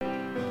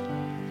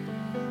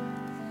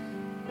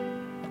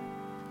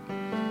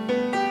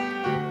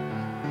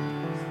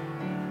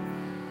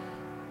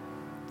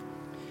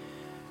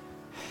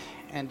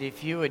And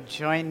if you would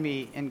join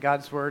me in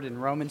God's Word in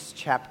Romans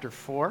chapter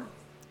 4.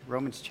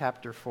 Romans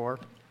chapter 4.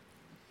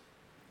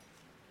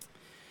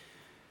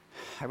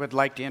 I would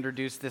like to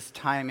introduce this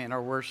time in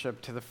our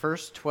worship to the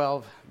first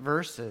 12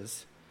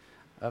 verses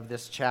of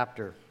this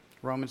chapter.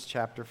 Romans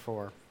chapter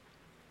 4.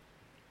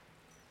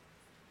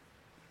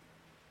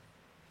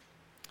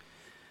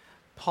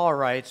 Paul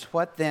writes,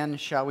 "What then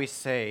shall we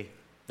say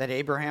that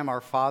Abraham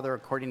our father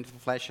according to the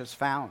flesh has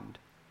found?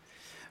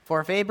 For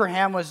if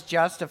Abraham was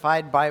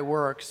justified by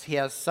works, he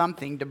has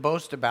something to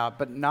boast about,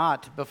 but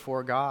not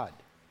before God.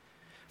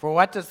 For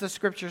what does the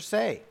Scripture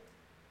say?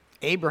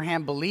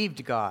 Abraham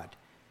believed God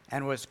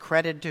and was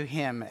credited to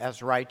him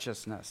as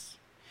righteousness.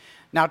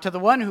 Now to the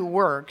one who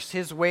works,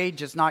 his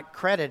wage is not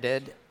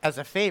credited as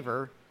a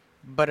favor,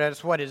 but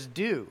as what is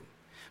due.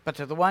 But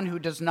to the one who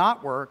does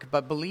not work,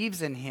 but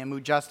believes in him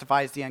who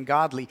justifies the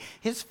ungodly,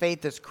 his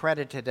faith is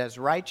credited as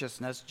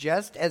righteousness,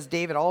 just as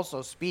David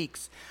also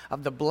speaks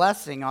of the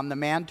blessing on the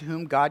man to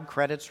whom God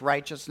credits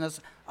righteousness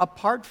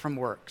apart from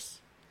works."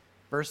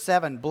 Verse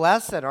 7,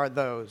 "Blessed are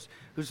those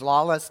whose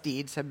lawless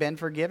deeds have been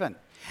forgiven,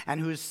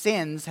 and whose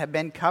sins have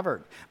been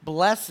covered.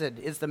 Blessed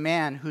is the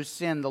man whose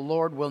sin the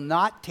Lord will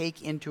not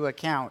take into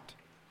account.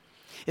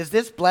 Is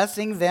this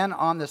blessing then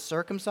on the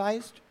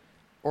circumcised,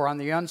 or on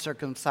the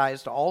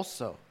uncircumcised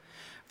also?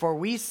 For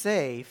we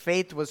say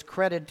faith was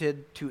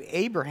credited to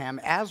Abraham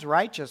as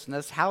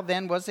righteousness. How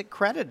then was it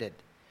credited?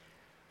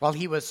 While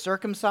he was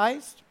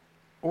circumcised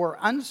or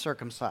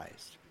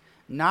uncircumcised?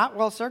 Not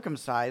while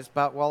circumcised,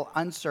 but while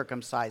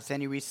uncircumcised.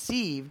 And he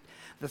received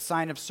the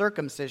sign of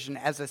circumcision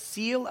as a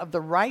seal of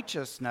the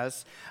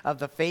righteousness of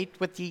the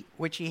faith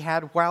which he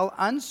had while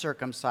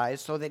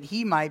uncircumcised, so that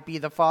he might be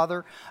the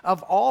father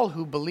of all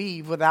who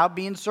believe without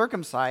being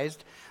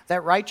circumcised,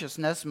 that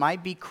righteousness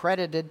might be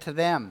credited to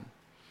them.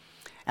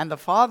 And the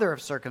father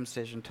of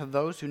circumcision to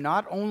those who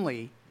not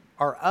only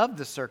are of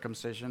the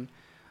circumcision,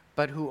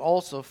 but who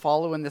also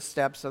follow in the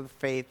steps of the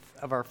faith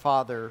of our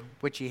father,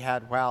 which he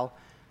had while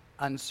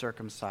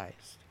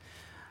uncircumcised."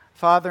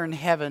 Father in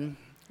heaven,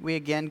 we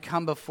again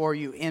come before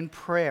you in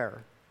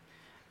prayer,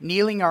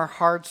 kneeling our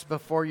hearts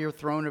before your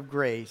throne of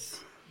grace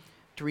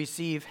to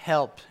receive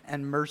help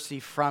and mercy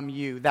from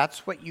you.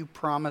 That's what you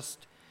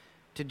promised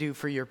to do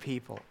for your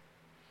people.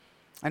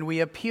 And we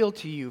appeal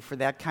to you for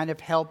that kind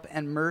of help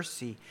and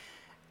mercy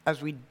as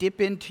we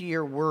dip into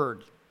your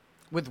word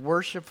with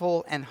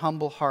worshipful and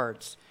humble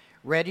hearts,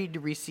 ready to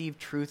receive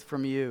truth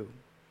from you.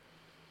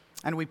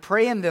 And we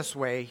pray in this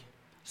way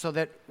so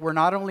that we're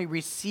not only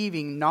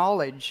receiving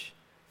knowledge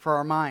for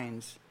our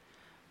minds,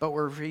 but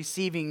we're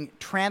receiving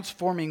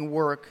transforming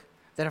work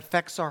that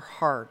affects our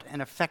heart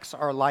and affects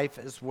our life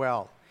as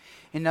well.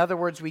 In other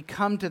words, we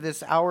come to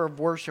this hour of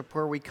worship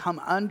where we come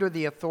under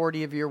the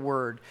authority of your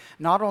word,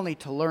 not only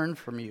to learn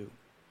from you,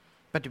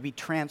 but to be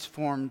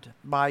transformed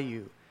by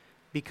you,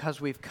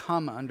 because we've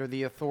come under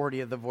the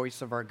authority of the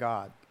voice of our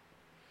God.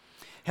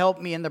 Help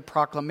me in the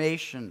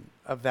proclamation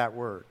of that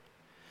word,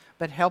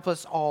 but help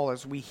us all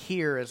as we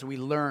hear, as we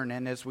learn,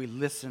 and as we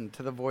listen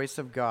to the voice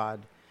of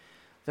God,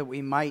 that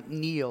we might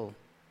kneel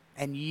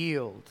and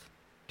yield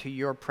to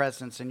your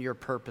presence and your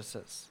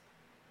purposes.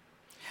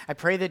 I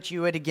pray that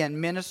you would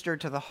again minister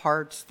to the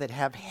hearts that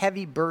have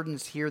heavy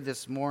burdens here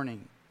this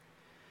morning.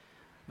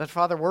 But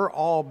Father, we're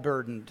all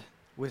burdened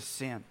with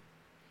sin.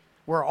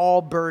 We're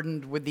all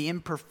burdened with the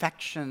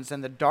imperfections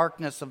and the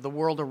darkness of the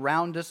world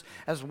around us,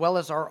 as well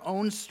as our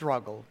own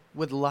struggle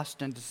with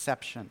lust and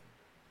deception.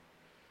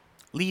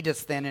 Lead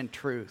us then in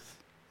truth.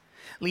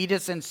 Lead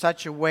us in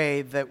such a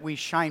way that we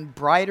shine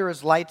brighter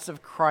as lights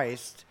of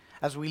Christ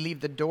as we leave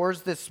the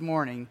doors this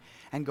morning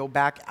and go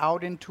back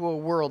out into a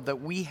world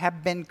that we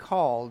have been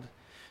called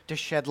to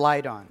shed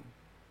light on.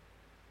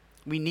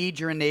 We need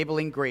your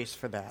enabling grace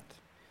for that.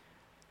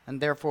 And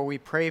therefore we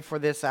pray for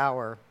this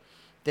hour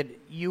that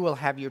you will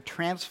have your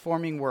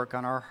transforming work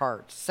on our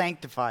hearts.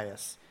 Sanctify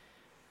us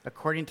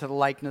according to the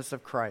likeness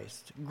of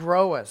Christ.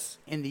 Grow us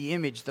in the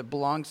image that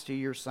belongs to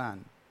your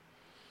Son.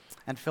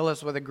 And fill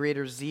us with a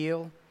greater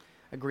zeal,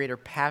 a greater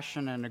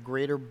passion, and a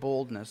greater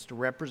boldness to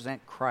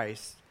represent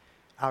Christ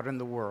out in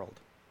the world.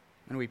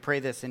 And we pray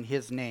this in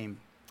his name.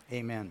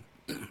 Amen.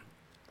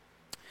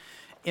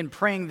 In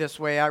praying this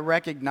way, I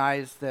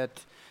recognize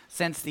that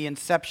since the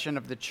inception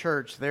of the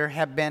church, there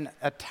have been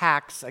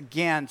attacks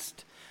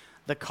against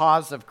the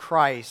cause of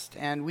Christ.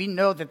 And we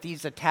know that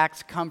these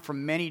attacks come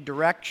from many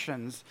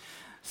directions.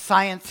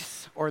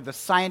 Science, or the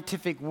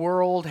scientific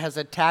world, has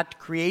attacked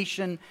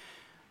creation,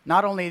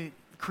 not only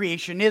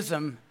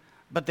creationism,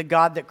 but the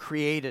God that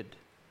created.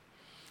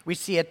 We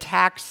see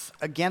attacks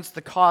against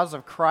the cause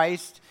of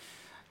Christ,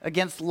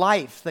 against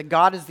life that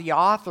God is the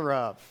author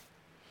of.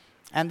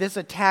 And this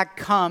attack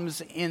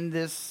comes in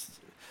this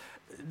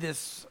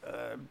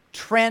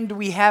trend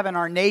we have in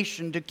our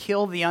nation to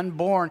kill the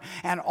unborn,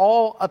 and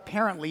all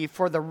apparently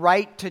for the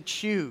right to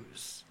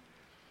choose.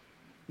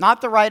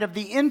 Not the right of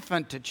the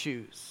infant to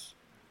choose,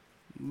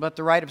 but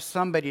the right of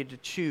somebody to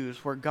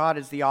choose where God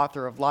is the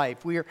author of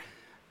life. We are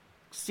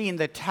seeing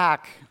the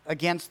attack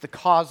against the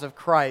cause of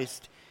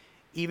Christ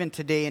even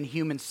today in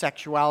human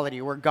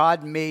sexuality, where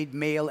God made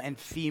male and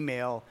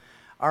female,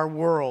 our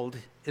world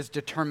is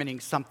determining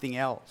something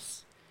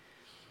else.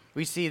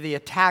 We see the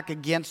attack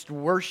against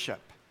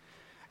worship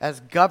as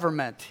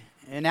government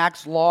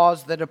enacts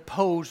laws that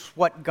oppose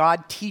what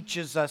God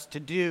teaches us to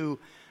do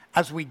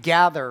as we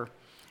gather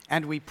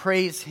and we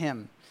praise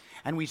Him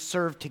and we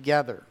serve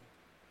together.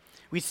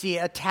 We see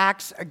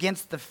attacks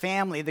against the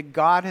family that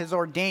God has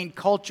ordained.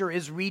 Culture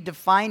is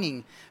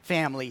redefining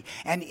family,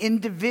 and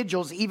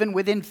individuals, even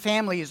within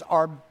families,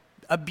 are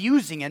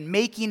abusing and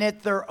making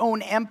it their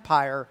own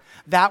empire,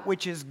 that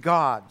which is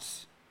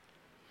God's.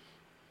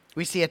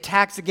 We see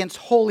attacks against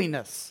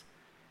holiness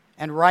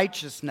and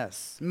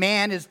righteousness.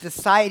 Man is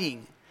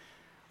deciding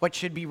what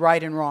should be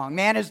right and wrong.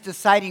 Man is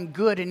deciding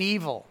good and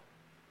evil,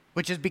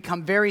 which has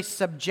become very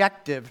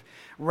subjective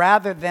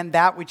rather than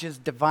that which is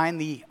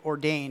divinely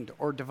ordained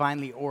or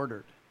divinely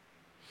ordered.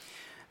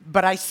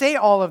 But I say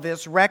all of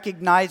this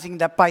recognizing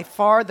that by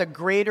far the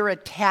greater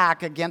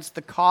attack against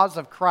the cause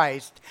of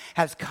Christ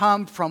has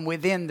come from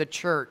within the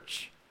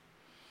church.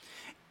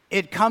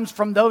 It comes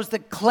from those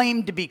that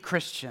claim to be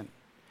Christian.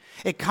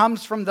 It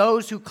comes from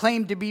those who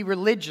claim to be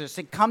religious.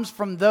 It comes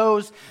from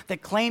those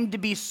that claim to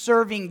be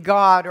serving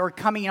God or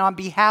coming on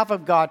behalf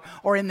of God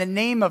or in the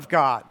name of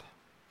God.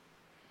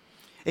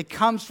 It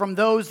comes from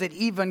those that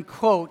even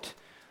quote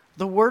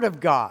the Word of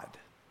God.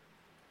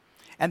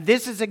 And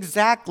this is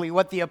exactly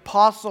what the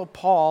Apostle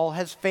Paul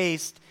has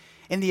faced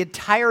in the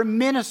entire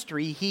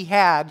ministry he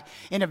had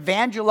in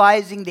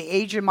evangelizing the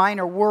Asia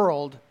Minor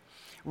world,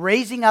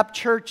 raising up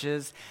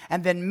churches,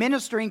 and then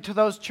ministering to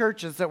those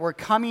churches that were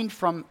coming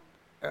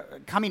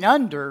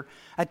under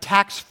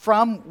attacks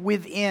from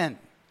within.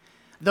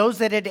 Those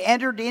that had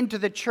entered into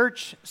the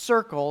church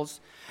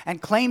circles and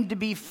claimed to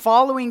be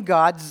following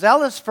God,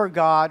 zealous for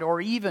God,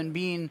 or even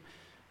being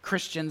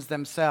Christians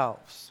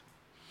themselves.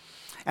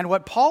 And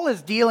what Paul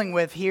is dealing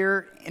with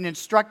here in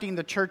instructing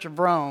the Church of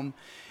Rome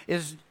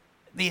is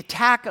the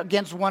attack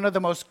against one of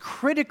the most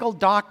critical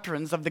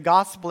doctrines of the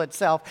gospel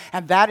itself,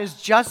 and that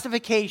is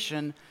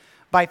justification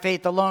by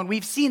faith alone.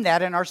 We've seen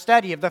that in our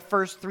study of the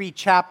first 3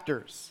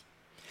 chapters.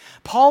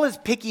 Paul is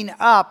picking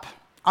up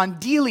on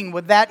dealing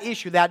with that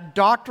issue, that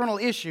doctrinal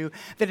issue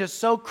that is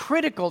so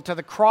critical to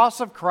the cross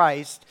of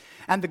Christ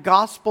and the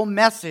gospel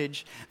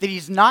message that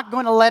he's not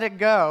going to let it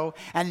go.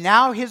 And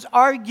now his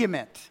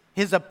argument,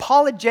 his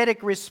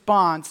apologetic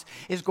response,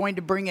 is going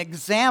to bring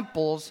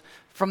examples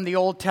from the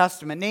Old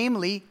Testament,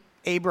 namely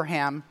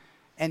Abraham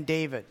and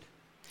David.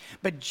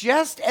 But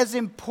just as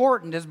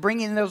important as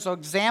bringing those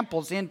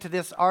examples into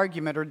this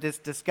argument or this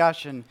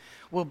discussion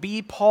will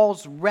be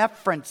Paul's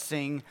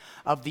referencing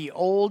of the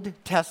Old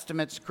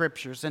Testament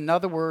scriptures. In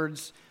other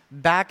words,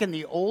 back in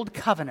the Old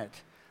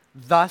Covenant,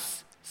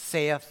 thus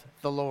saith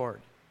the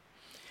Lord.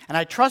 And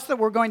I trust that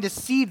we're going to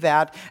see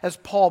that as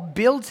Paul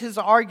builds his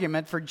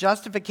argument for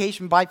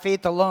justification by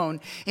faith alone,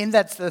 in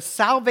that the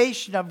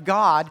salvation of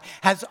God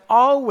has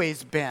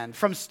always been,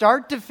 from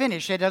start to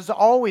finish, it has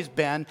always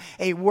been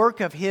a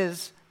work of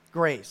His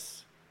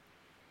grace.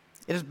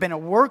 It has been a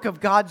work of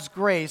God's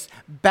grace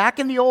back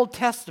in the Old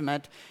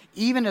Testament,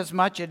 even as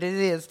much as it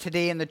is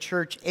today in the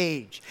church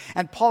age.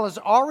 And Paul has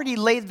already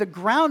laid the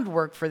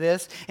groundwork for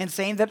this in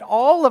saying that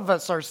all of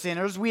us are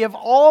sinners. We have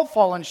all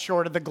fallen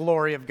short of the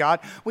glory of God.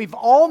 We've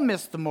all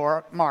missed the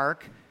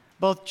mark,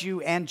 both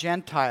Jew and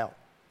Gentile.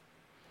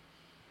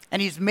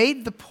 And he's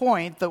made the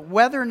point that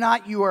whether or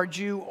not you are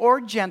Jew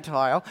or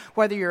Gentile,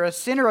 whether you're a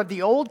sinner of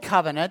the Old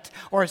Covenant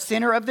or a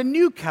sinner of the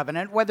New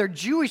Covenant, whether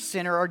Jewish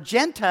sinner or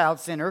Gentile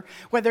sinner,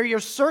 whether you're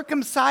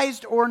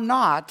circumcised or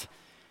not,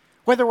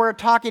 whether we're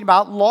talking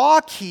about law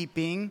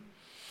keeping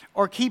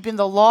or keeping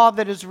the law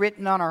that is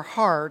written on our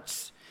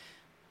hearts,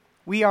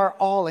 we are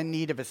all in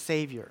need of a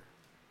Savior.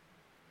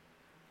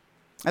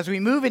 As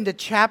we move into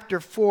chapter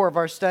 4 of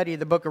our study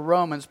of the book of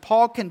Romans,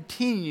 Paul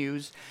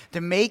continues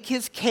to make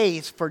his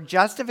case for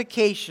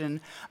justification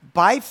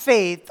by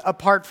faith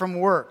apart from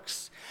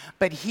works.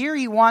 But here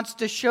he wants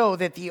to show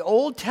that the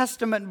Old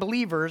Testament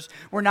believers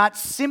were not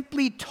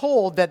simply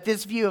told that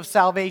this view of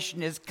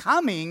salvation is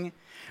coming.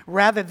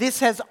 Rather,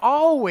 this has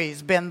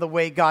always been the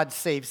way God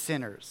saves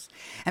sinners.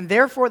 And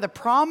therefore, the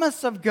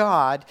promise of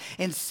God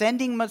in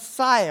sending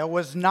Messiah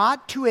was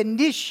not to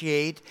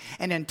initiate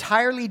an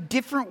entirely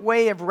different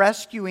way of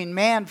rescuing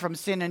man from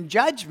sin and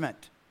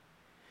judgment.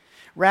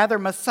 Rather,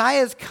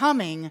 Messiah's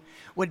coming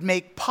would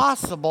make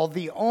possible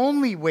the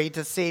only way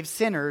to save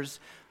sinners,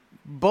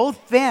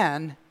 both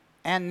then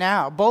and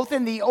now, both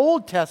in the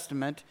Old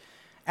Testament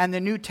and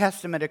the New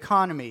Testament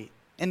economy.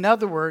 In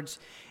other words,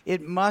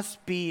 it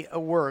must be a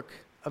work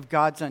of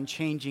God's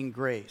unchanging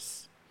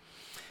grace.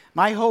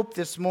 My hope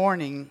this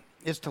morning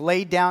is to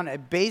lay down a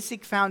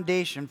basic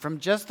foundation from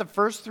just the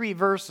first 3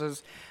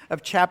 verses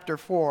of chapter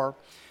 4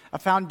 a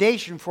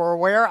foundation for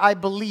where I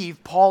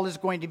believe Paul is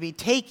going to be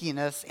taking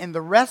us in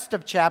the rest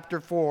of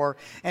chapter 4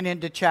 and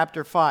into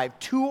chapter 5.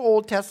 Two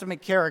Old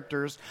Testament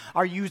characters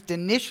are used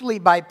initially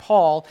by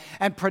Paul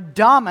and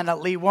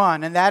predominantly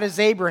one, and that is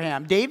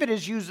Abraham. David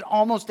is used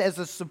almost as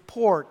a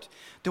support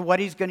to what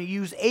he's going to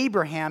use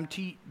Abraham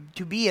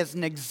to be as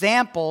an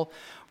example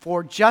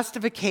for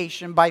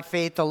justification by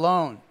faith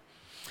alone.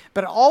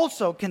 But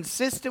also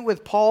consistent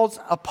with Paul's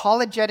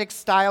apologetic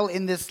style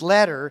in this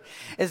letter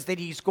is that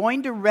he's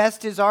going to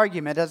rest his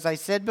argument, as I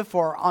said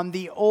before, on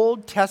the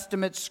Old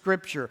Testament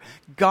scripture.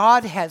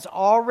 God has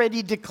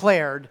already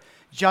declared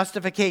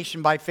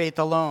justification by faith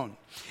alone.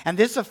 And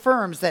this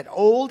affirms that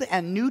Old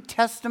and New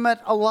Testament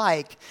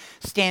alike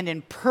stand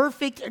in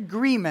perfect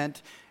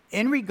agreement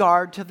in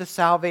regard to the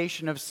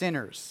salvation of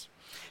sinners.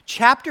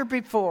 Chapter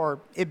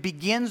before, it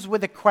begins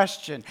with a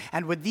question,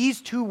 and with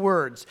these two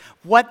words,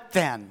 what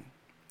then?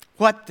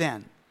 What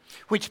then?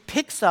 Which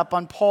picks up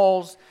on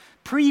Paul's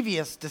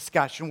previous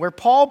discussion, where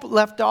Paul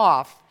left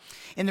off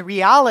in the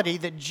reality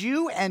that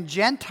Jew and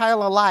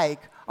Gentile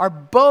alike are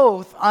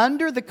both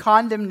under the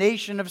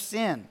condemnation of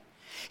sin.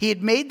 He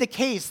had made the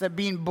case that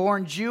being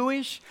born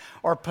Jewish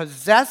or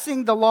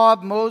possessing the law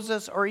of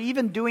Moses or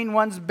even doing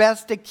one's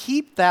best to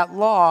keep that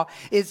law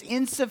is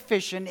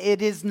insufficient.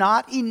 It is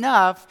not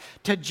enough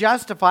to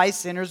justify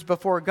sinners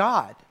before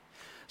God.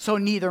 So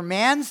neither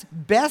man's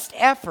best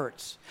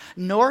efforts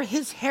nor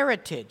his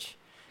heritage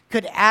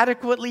could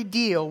adequately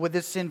deal with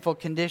this sinful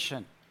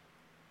condition.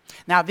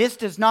 Now, this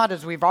does not,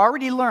 as we've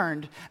already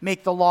learned,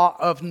 make the law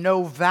of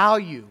no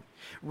value.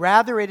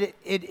 Rather,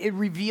 it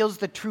reveals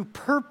the true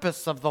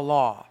purpose of the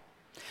law.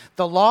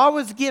 The law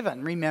was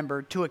given,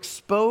 remember, to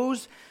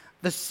expose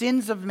the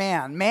sins of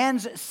man.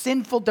 Man's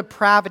sinful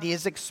depravity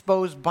is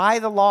exposed by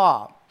the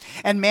law,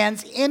 and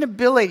man's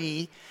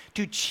inability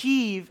to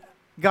achieve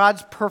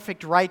God's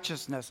perfect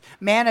righteousness.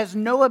 Man has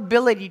no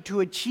ability to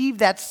achieve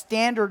that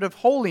standard of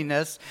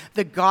holiness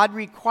that God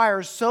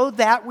requires so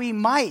that we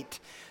might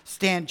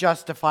stand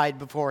justified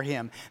before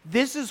Him.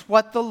 This is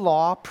what the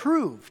law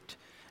proved.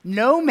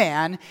 No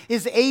man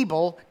is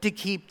able to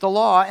keep the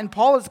law, and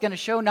Paul is going to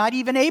show not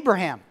even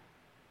Abraham.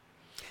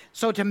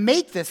 So to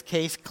make this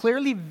case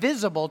clearly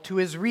visible to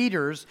his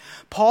readers,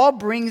 Paul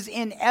brings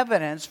in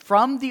evidence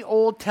from the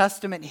Old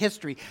Testament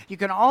history. You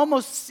can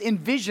almost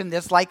envision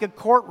this like a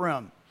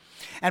courtroom.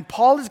 And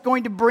Paul is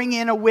going to bring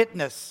in a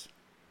witness.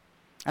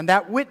 And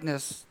that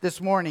witness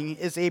this morning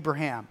is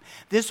Abraham.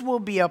 This will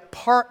be a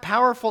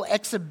powerful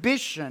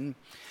exhibition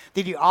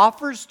that he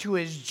offers to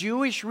his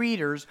Jewish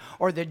readers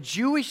or the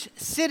Jewish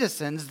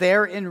citizens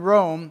there in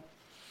Rome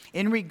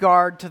in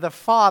regard to the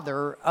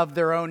father of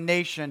their own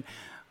nation,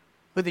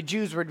 who the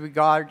Jews would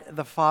regard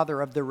the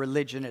father of the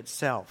religion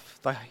itself,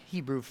 the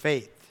Hebrew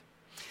faith.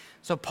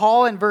 So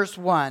Paul in verse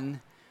 1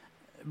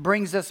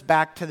 brings us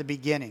back to the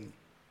beginning,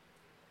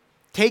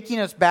 taking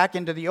us back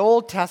into the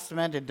Old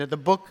Testament, into the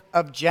book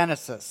of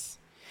Genesis.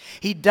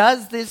 He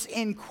does this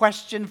in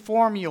question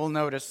form, you'll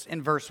notice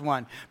in verse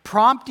 1,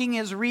 prompting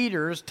his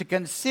readers to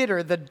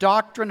consider the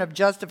doctrine of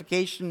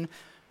justification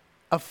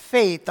of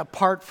faith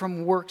apart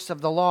from works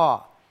of the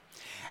law.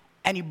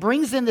 And he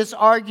brings in this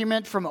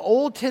argument from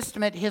Old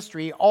Testament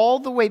history all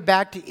the way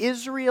back to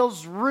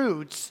Israel's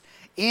roots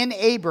in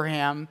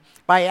Abraham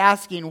by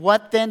asking,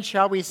 what then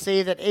shall we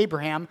say that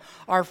Abraham,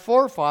 our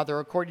forefather,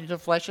 according to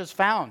flesh, has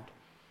found?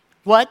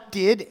 What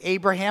did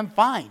Abraham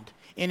find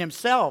in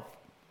himself,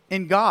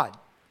 in God?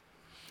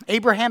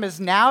 Abraham is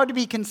now to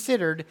be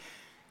considered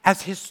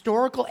as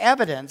historical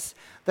evidence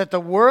that the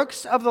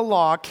works of the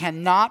law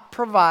cannot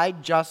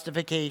provide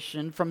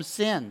justification from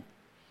sin.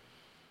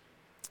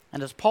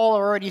 And as Paul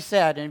already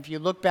said, and if you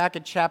look back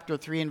at chapter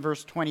 3 and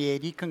verse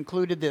 28, he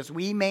concluded this: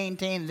 we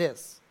maintain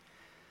this,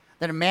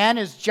 that a man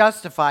is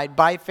justified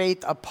by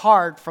faith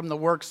apart from the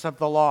works of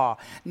the law.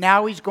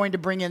 Now he's going to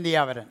bring in the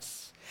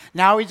evidence.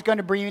 Now he's going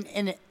to bring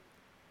in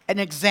an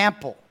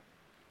example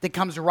that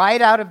comes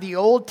right out of the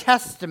Old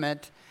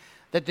Testament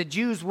that the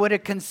Jews would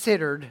have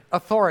considered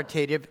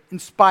authoritative,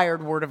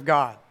 inspired Word of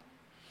God.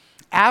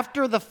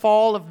 After the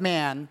fall of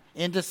man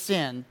into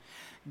sin,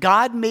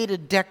 God made a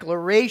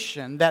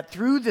declaration that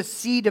through the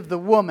seed of the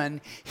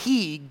woman,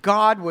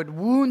 God, would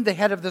wound the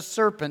head of the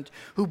serpent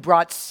who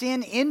brought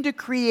sin into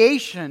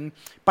creation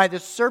by the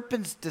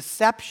serpent's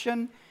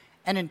deception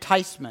and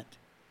enticement.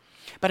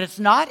 But it's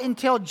not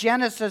until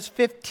Genesis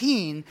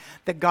 15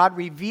 that God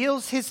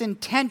reveals his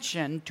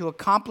intention to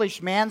accomplish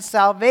man's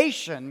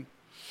salvation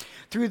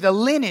through the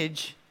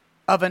lineage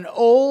of an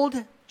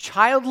old,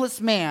 childless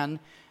man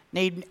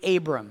named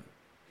Abram,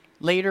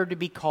 later to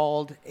be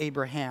called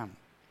Abraham.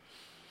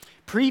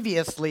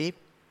 Previously,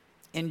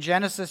 in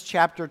Genesis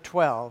chapter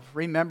 12,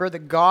 remember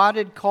that God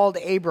had called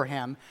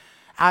Abraham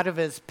out of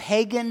his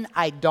pagan,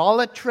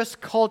 idolatrous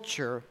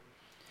culture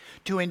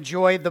to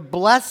enjoy the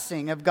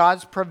blessing of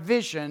God's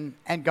provision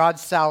and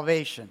God's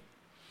salvation.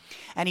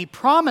 And he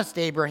promised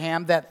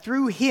Abraham that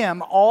through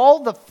him all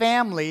the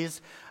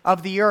families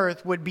of the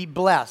earth would be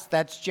blessed.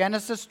 That's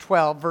Genesis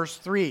 12, verse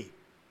 3.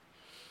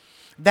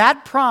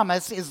 That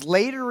promise is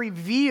later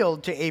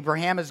revealed to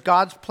Abraham as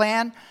God's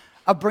plan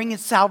of bringing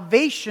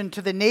salvation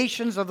to the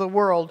nations of the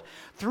world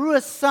through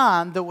a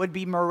son that would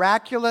be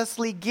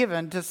miraculously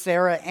given to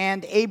Sarah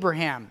and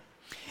Abraham.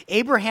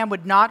 Abraham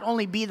would not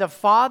only be the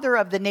father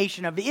of the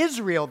nation of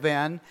Israel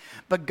then,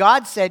 but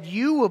God said,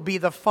 "You will be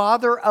the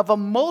father of a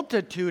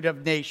multitude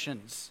of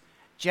nations."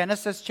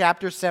 Genesis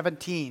chapter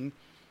 17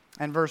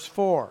 and verse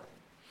 4.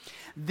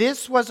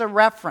 This was a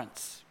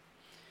reference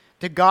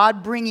to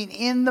God bringing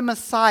in the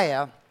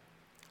Messiah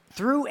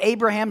through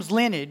Abraham's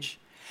lineage,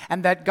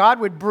 and that God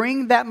would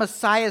bring that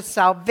Messiah's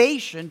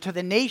salvation to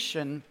the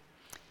nation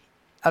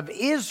of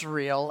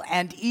Israel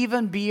and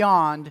even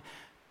beyond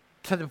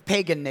to the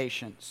pagan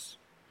nations.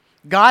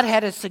 God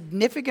had a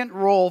significant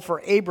role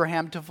for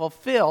Abraham to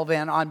fulfill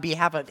then on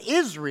behalf of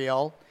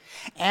Israel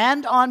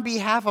and on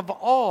behalf of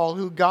all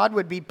who God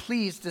would be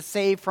pleased to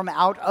save from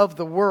out of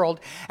the world.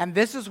 And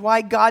this is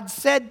why God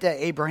said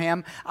to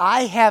Abraham,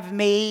 I have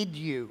made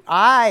you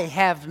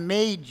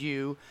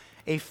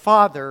a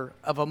father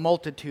of a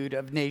multitude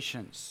of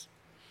nations.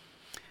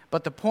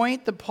 But the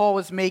point that Paul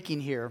is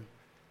making here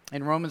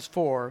in Romans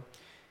 4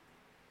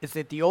 is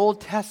that the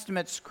Old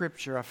Testament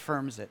scripture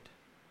affirms it.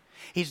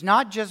 He's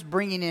not just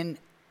bringing in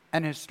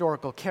an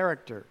historical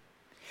character.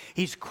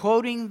 He's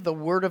quoting the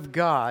word of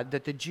God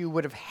that the Jew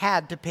would have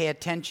had to pay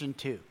attention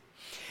to.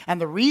 And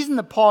the reason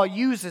that Paul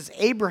uses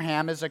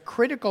Abraham as a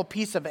critical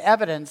piece of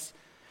evidence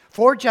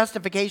for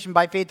justification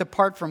by faith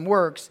apart from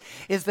works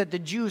is that the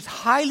Jews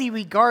highly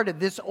regarded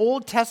this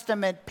Old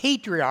Testament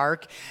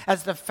patriarch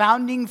as the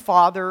founding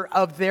father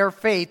of their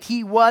faith.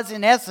 He was,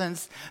 in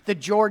essence, the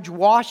George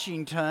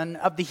Washington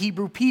of the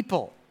Hebrew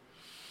people.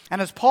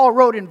 And as Paul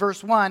wrote in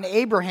verse 1,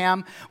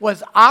 Abraham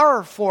was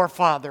our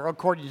forefather,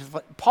 according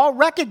to Paul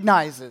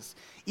recognizes,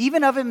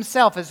 even of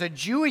himself as a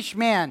Jewish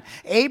man,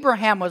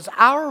 Abraham was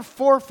our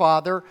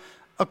forefather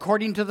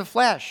according to the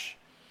flesh.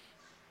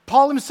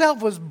 Paul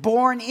himself was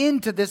born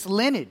into this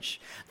lineage.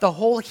 The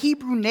whole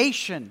Hebrew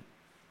nation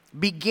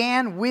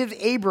began with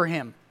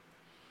Abraham.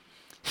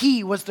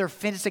 He was their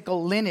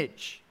physical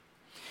lineage.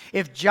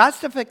 If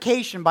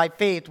justification by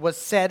faith was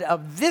said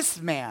of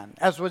this man,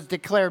 as was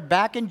declared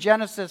back in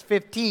Genesis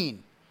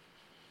 15,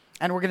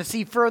 and we're going to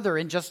see further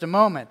in just a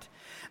moment,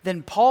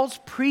 then Paul's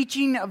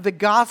preaching of the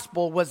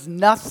gospel was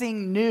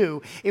nothing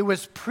new. It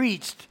was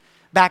preached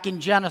back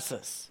in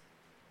Genesis.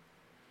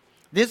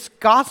 This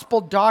gospel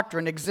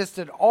doctrine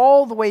existed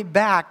all the way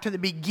back to the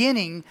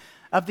beginning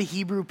of the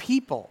Hebrew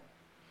people.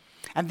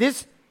 And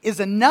this is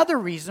another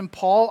reason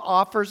Paul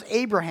offers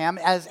Abraham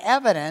as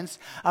evidence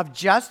of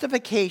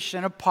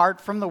justification apart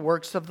from the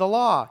works of the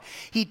law.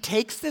 He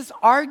takes this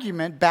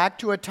argument back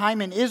to a time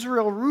in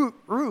Israel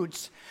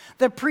roots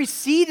that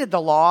preceded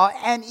the law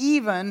and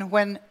even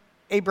when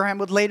Abraham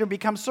would later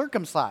become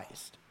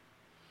circumcised.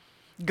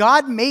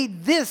 God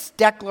made this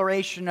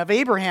declaration of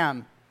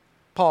Abraham,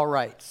 Paul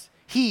writes.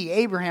 He,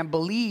 Abraham,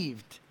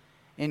 believed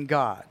in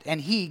God, and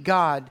he,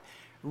 God,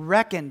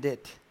 reckoned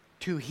it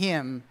to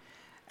him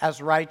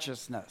as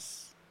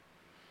righteousness.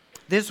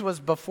 This was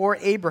before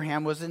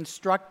Abraham was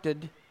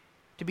instructed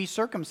to be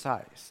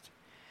circumcised.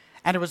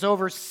 And it was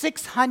over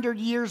 600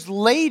 years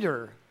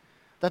later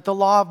that the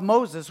law of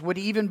Moses would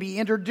even be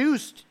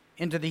introduced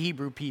into the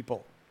Hebrew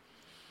people.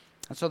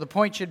 And so the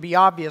point should be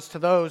obvious to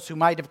those who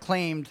might have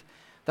claimed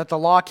that the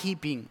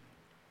law-keeping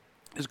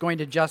is going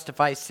to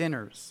justify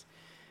sinners.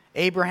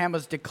 Abraham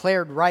was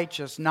declared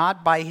righteous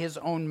not by his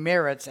own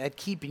merits at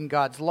keeping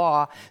God's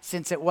law,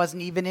 since it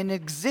wasn't even in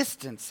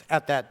existence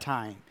at that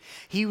time.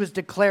 He was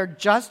declared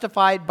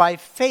justified by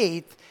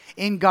faith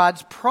in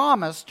God's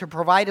promise to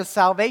provide a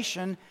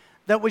salvation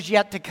that was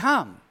yet to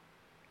come.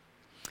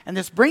 And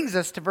this brings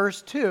us to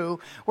verse 2,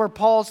 where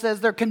Paul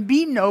says there can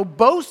be no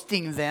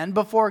boasting then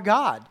before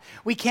God.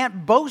 We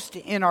can't boast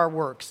in our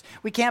works.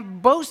 We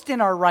can't boast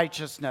in our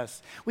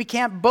righteousness. We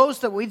can't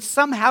boast that we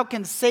somehow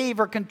can save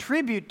or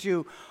contribute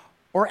to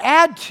or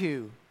add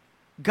to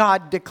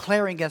God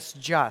declaring us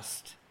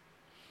just.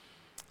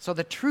 So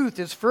the truth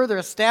is further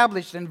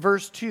established in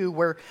verse 2,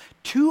 where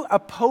two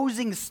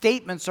opposing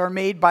statements are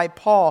made by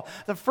Paul.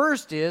 The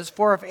first is,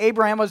 for if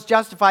Abraham was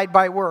justified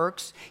by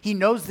works, he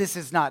knows this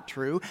is not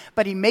true,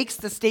 but he makes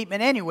the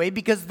statement anyway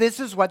because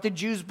this is what the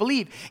Jews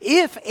believe.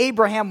 If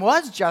Abraham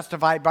was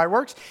justified by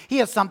works, he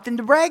has something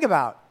to brag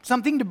about,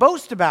 something to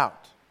boast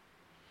about.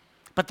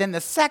 But then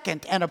the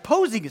second and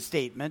opposing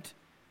statement,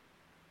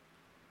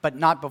 but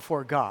not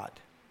before God.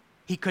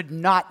 He could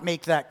not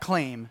make that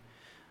claim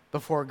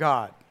before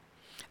God.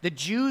 The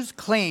Jews'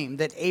 claim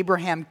that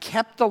Abraham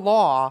kept the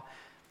law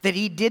that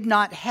he did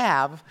not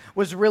have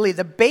was really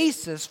the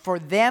basis for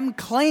them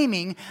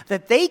claiming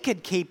that they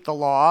could keep the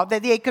law,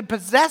 that they could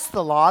possess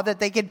the law, that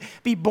they could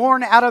be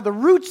born out of the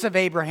roots of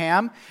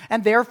Abraham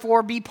and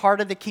therefore be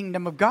part of the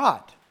kingdom of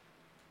God.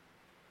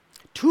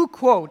 Two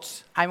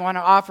quotes I want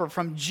to offer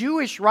from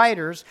Jewish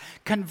writers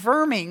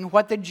confirming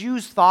what the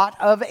Jews thought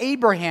of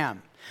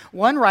Abraham.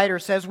 One writer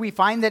says, we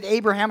find that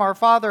Abraham, our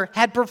father,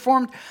 had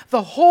performed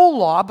the whole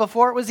law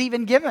before it was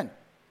even given.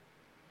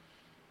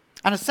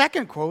 And a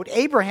second quote,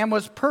 Abraham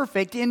was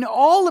perfect in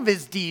all of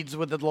his deeds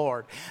with the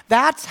Lord.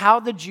 That's how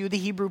the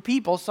Hebrew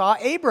people saw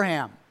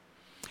Abraham.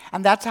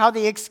 And that's how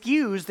they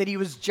excuse that he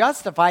was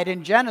justified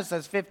in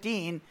Genesis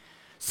 15,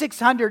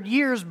 600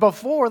 years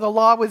before the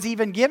law was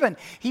even given.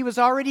 He was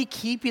already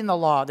keeping the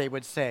law, they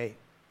would say.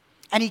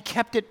 And he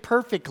kept it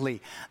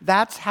perfectly.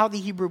 That's how the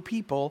Hebrew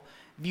people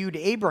viewed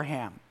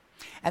Abraham.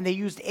 And they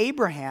used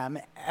Abraham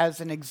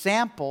as an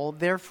example.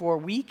 Therefore,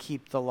 we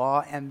keep the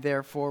law, and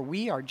therefore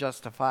we are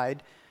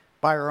justified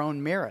by our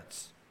own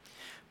merits.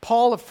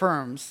 Paul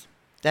affirms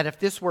that if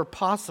this were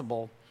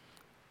possible,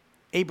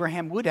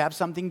 Abraham would have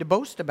something to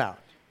boast about.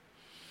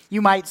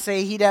 You might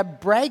say he'd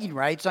have bragging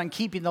rights on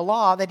keeping the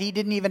law that he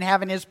didn't even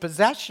have in his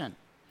possession.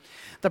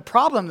 The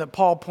problem that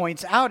Paul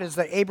points out is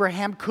that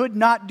Abraham could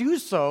not do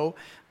so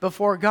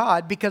before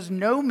God because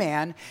no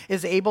man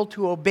is able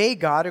to obey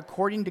God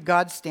according to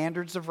God's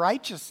standards of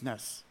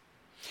righteousness.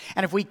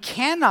 And if we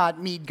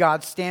cannot meet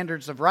God's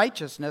standards of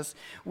righteousness,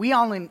 we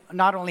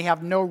not only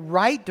have no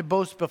right to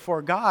boast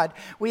before God,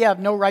 we have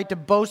no right to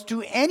boast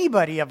to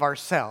anybody of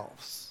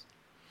ourselves.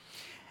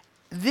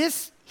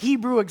 This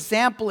Hebrew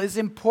example is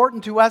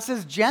important to us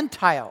as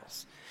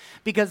Gentiles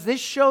because this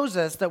shows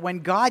us that when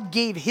God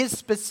gave his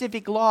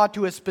specific law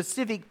to a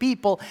specific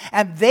people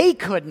and they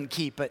couldn't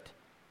keep it,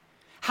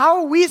 how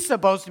are we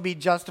supposed to be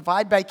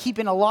justified by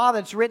keeping a law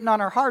that's written on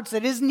our hearts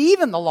that isn't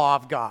even the law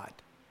of God?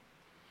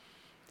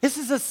 This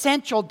is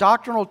essential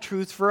doctrinal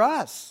truth for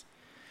us.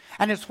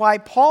 And it's why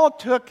Paul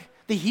took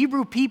the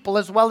Hebrew people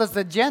as well as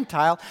the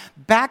Gentile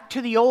back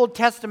to the Old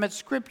Testament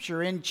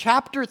scripture in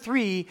chapter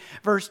 3,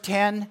 verse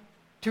 10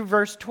 to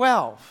verse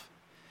 12.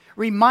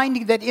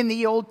 Reminding that in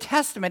the Old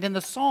Testament, in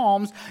the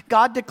Psalms,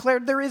 God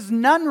declared there is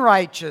none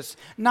righteous,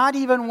 not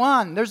even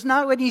one. There's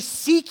nobody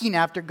seeking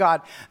after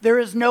God. There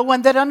is no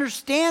one that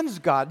understands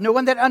God, no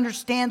one that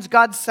understands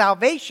God's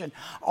salvation.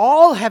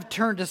 All have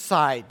turned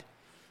aside.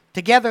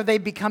 Together they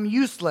become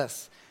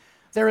useless.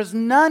 There is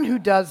none who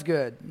does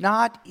good,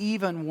 not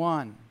even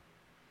one.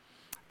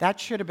 That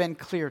should have been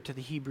clear to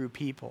the Hebrew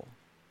people.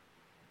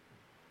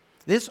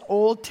 This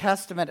Old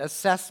Testament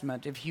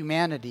assessment of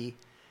humanity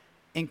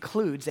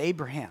includes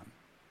Abraham.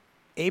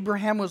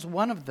 Abraham was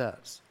one of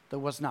those that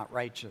was not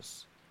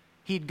righteous.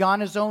 He'd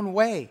gone his own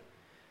way.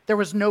 There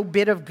was no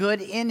bit of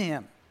good in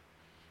him.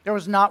 There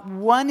was not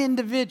one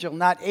individual,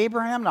 not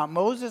Abraham, not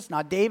Moses,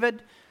 not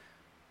David,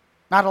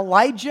 not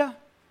Elijah.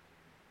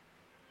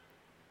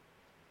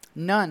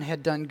 None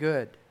had done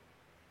good.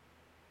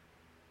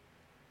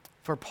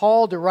 For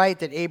Paul to write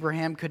that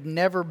Abraham could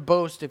never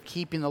boast of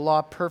keeping the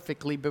law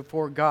perfectly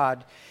before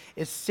God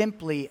is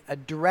simply a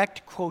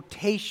direct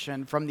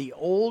quotation from the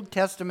Old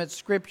Testament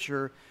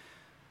scripture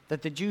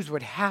that the Jews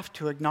would have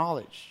to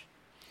acknowledge.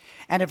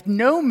 And if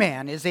no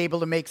man is able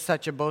to make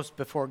such a boast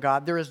before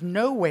God, there is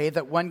no way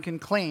that one can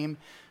claim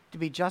to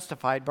be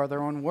justified by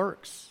their own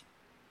works.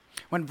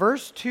 When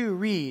verse 2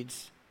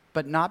 reads,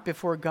 "but not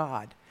before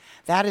God,"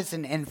 that is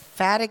an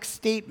emphatic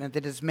statement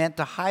that is meant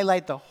to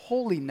highlight the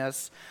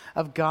holiness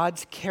of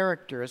God's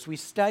character. As we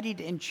studied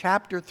in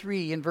chapter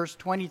 3, in verse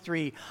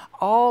 23,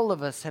 all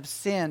of us have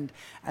sinned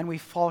and we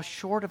fall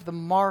short of the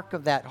mark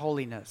of that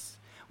holiness.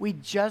 We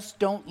just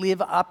don't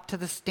live up to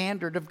the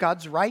standard of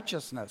God's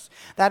righteousness.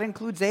 That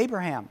includes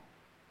Abraham,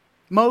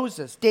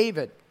 Moses,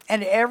 David,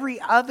 and every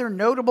other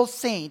notable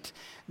saint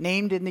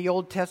named in the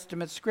Old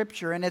Testament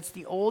scripture. And it's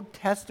the Old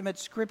Testament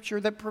scripture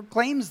that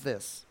proclaims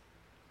this.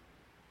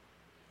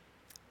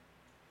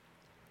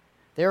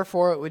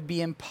 Therefore, it would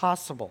be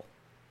impossible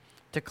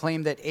to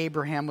claim that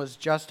Abraham was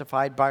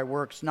justified by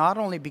works, not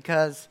only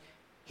because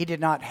he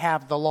did not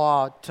have the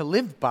law to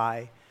live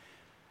by,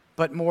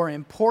 but more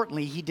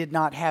importantly, he did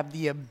not have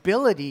the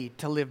ability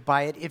to live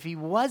by it if he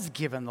was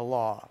given the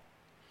law.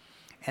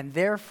 And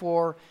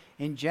therefore,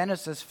 in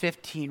Genesis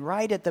 15,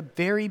 right at the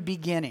very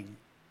beginning,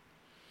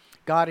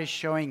 God is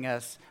showing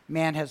us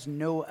man has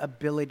no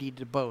ability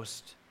to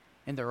boast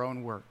in their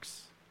own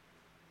works.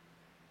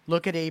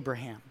 Look at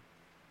Abraham.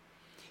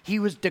 He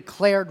was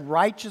declared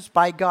righteous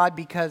by God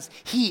because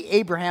he,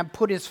 Abraham,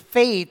 put his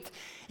faith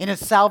in a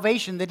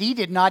salvation that he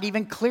did not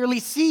even clearly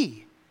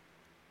see.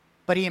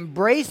 But he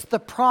embraced the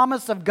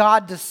promise of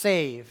God to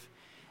save.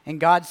 And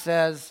God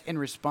says in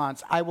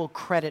response, "I will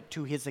credit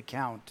to his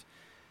account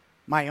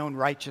my own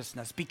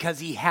righteousness," because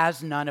he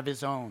has none of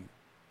his own.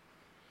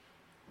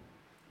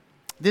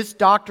 This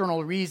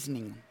doctrinal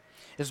reasoning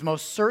is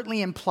most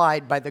certainly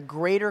implied by the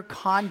greater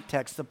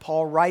context that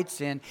Paul writes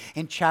in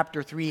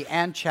chapter 3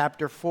 and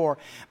chapter 4,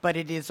 but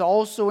it is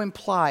also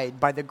implied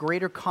by the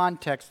greater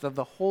context of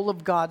the whole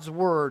of God's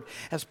Word,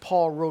 as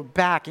Paul wrote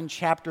back in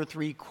chapter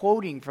 3,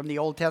 quoting from the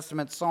Old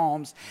Testament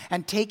Psalms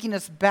and taking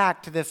us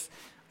back to this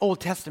Old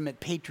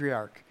Testament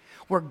patriarch,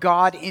 where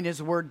God in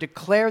his Word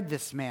declared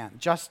this man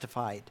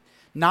justified,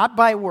 not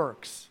by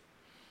works,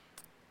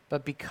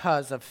 but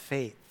because of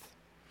faith.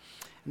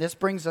 And this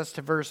brings us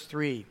to verse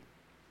 3.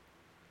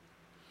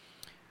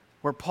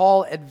 Where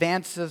Paul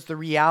advances the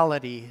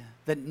reality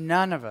that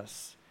none of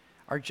us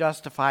are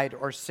justified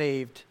or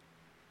saved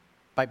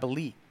by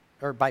belief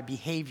or by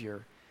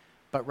behavior,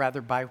 but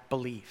rather by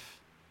belief.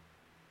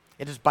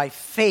 It is by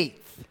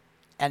faith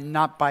and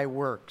not by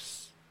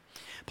works.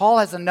 Paul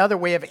has another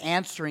way of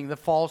answering the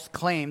false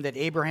claim that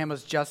Abraham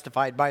was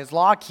justified by his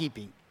law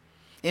keeping.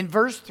 In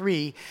verse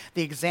 3,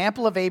 the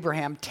example of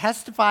Abraham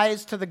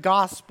testifies to the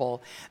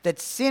gospel that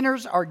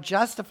sinners are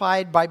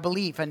justified by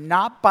belief and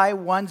not by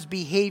one's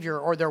behavior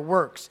or their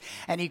works.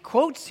 And he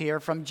quotes here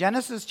from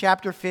Genesis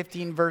chapter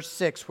 15, verse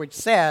 6, which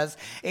says,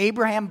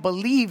 Abraham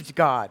believed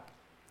God,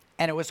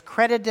 and it was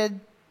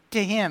credited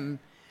to him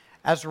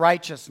as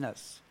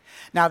righteousness.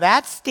 Now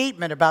that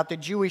statement about the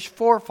Jewish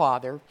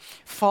forefather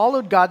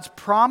followed God's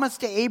promise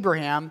to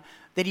Abraham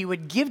that he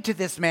would give to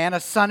this man a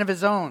son of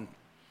his own.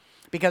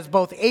 Because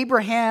both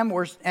Abraham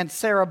and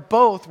Sarah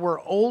both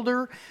were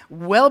older,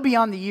 well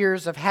beyond the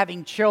years of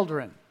having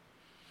children.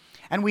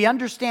 And we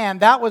understand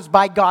that was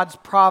by God's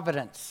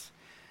providence.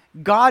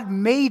 God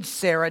made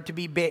Sarah to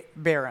be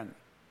barren,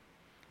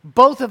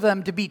 both of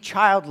them to be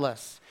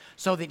childless,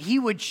 so that he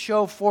would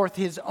show forth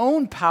his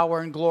own power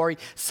and glory.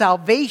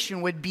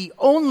 Salvation would be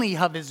only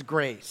of his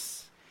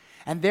grace.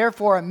 And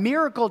therefore a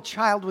miracle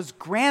child was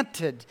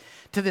granted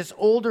to this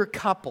older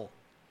couple,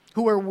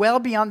 who were well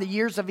beyond the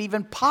years of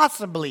even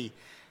possibly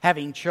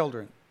having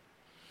children.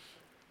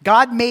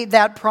 God made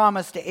that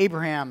promise to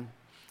Abraham.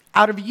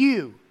 Out of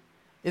you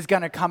is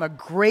going to come a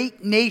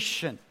great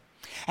nation.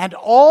 And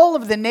all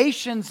of the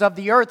nations of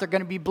the earth are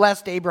going to be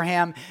blessed,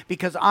 Abraham,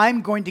 because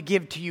I'm going to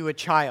give to you a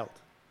child.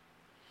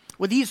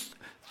 With these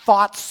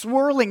thoughts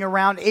swirling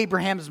around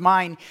Abraham's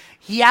mind,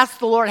 he asked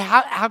the Lord,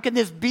 how can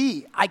this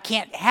be? I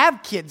can't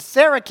have kids.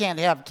 Sarah can't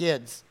have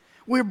kids.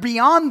 We're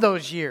beyond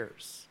those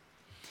years.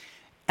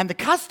 And the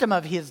custom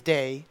of his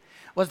day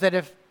was that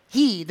if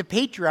he, the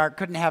patriarch,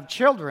 couldn't have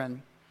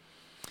children,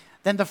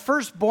 then the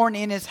firstborn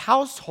in his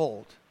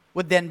household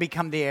would then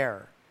become the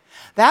heir.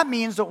 That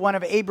means that one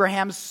of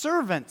Abraham's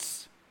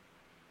servants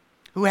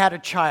who had a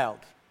child,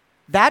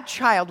 that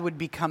child would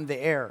become the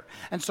heir.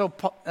 And so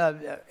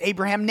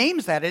Abraham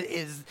names that.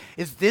 Is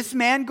this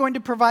man going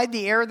to provide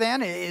the heir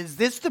then? Is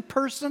this the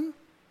person?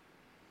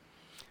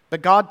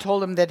 But God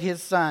told him that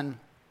his son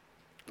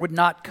would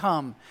not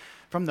come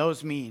from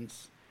those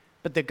means,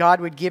 but that God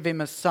would give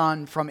him a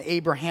son from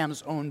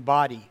Abraham's own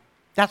body.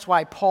 That's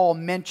why Paul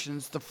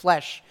mentions the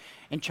flesh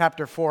in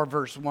chapter 4,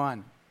 verse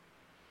 1.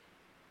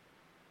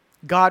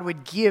 God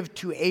would give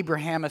to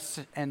Abraham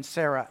and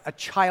Sarah a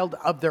child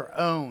of their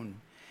own.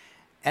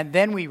 And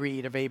then we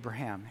read of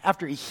Abraham.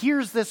 After he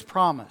hears this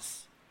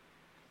promise,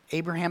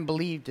 Abraham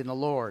believed in the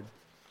Lord,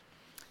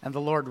 and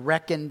the Lord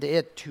reckoned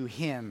it to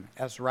him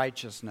as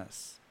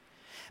righteousness.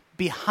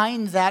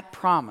 Behind that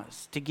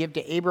promise to give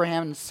to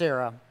Abraham and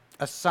Sarah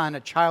a son, a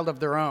child of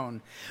their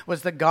own,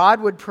 was that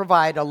God would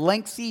provide a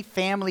lengthy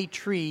family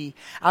tree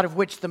out of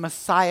which the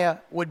Messiah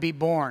would be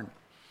born.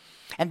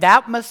 And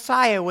that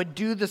Messiah would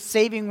do the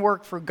saving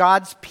work for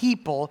God's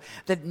people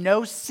that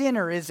no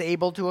sinner is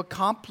able to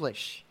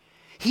accomplish.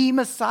 He,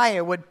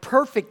 Messiah, would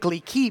perfectly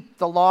keep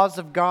the laws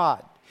of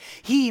God.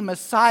 He,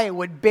 Messiah,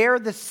 would bear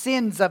the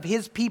sins of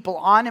his people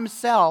on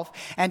himself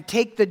and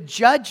take the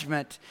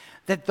judgment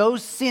that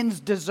those sins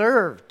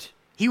deserved.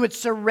 He would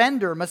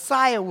surrender,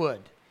 Messiah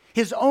would,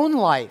 his own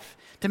life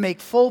to make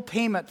full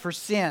payment for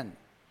sin,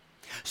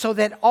 so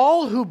that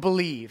all who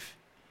believe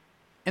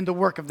in the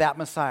work of that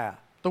Messiah,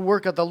 the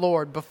work of the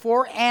Lord,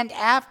 before and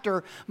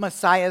after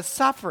Messiah's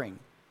suffering,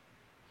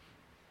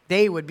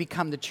 they would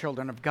become the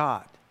children of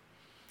God.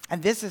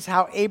 And this is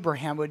how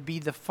Abraham would be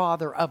the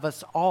father of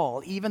us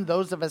all, even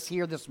those of us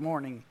here this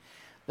morning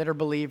that are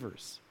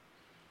believers.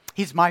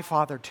 He's my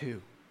father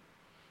too.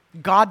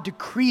 God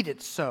decreed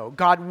it so.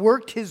 God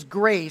worked his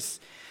grace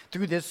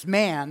through this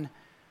man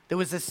that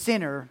was a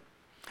sinner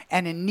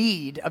and in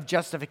need of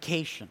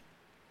justification.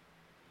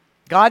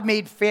 God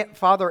made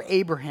Father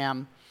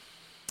Abraham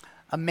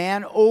a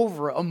man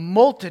over a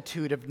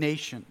multitude of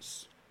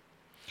nations.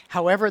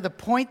 However, the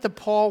point that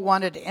Paul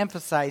wanted to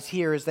emphasize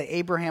here is that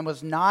Abraham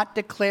was not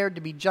declared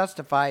to be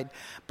justified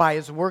by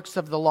his works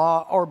of the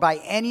law or by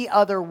any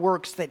other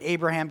works that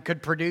Abraham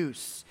could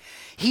produce.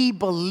 He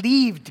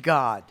believed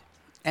God,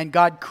 and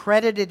God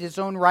credited his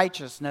own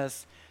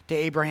righteousness to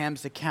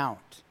Abraham's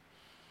account.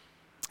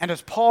 And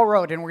as Paul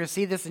wrote, and we're going to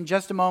see this in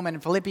just a moment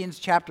in Philippians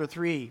chapter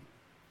 3,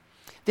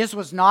 this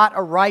was not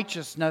a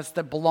righteousness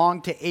that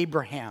belonged to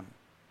Abraham.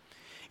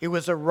 It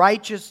was a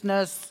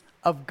righteousness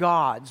of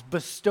God's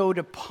bestowed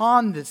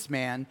upon this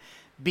man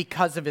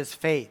because of his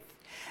faith.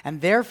 And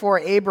therefore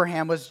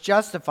Abraham was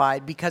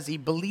justified because he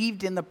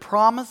believed in the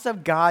promise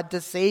of God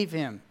to save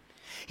him.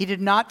 He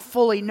did not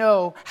fully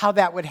know how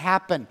that would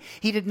happen.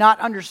 He did not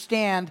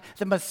understand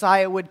the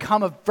Messiah would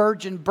come of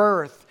virgin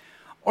birth,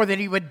 or that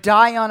he would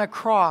die on a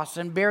cross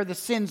and bear the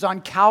sins on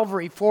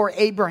Calvary for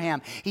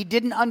Abraham. He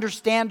didn't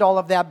understand all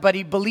of that, but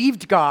he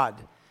believed God,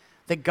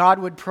 that God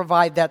would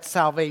provide that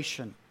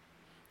salvation,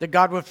 that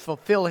God would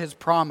fulfill his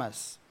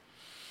promise.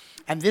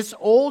 And this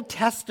Old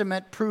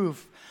Testament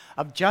proof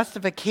of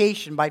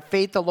justification by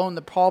faith alone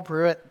that Paul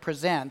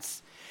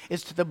presents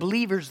is to the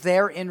believers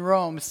there in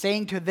Rome,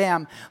 saying to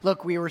them,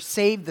 look, we were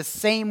saved the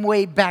same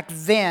way back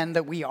then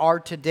that we are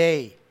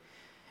today.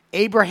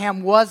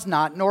 Abraham was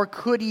not, nor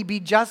could he be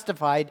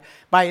justified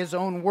by his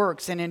own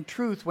works. And in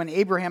truth, when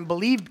Abraham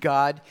believed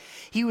God,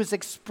 he was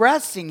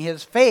expressing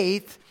his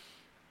faith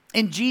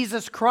in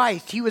Jesus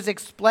Christ. He was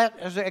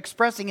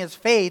expressing his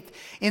faith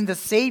in the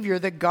Savior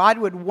that God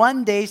would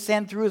one day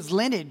send through his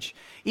lineage,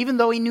 even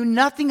though he knew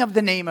nothing of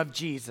the name of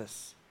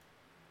Jesus.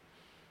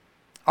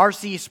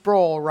 R.C.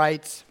 Sproul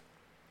writes,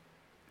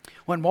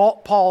 when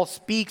Paul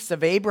speaks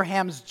of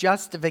Abraham's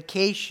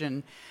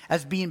justification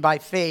as being by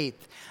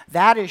faith,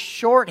 that is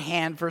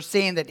shorthand for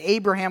saying that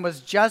Abraham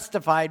was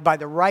justified by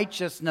the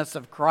righteousness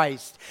of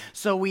Christ.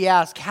 So we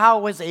ask, how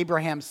was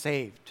Abraham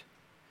saved?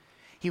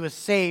 He was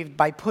saved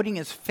by putting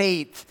his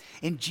faith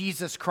in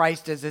Jesus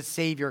Christ as his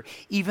Savior,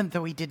 even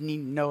though he didn't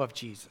even know of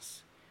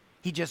Jesus.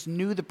 He just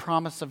knew the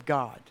promise of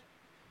God,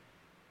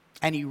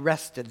 and he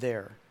rested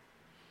there.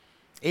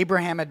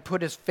 Abraham had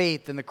put his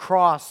faith in the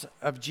cross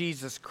of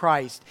Jesus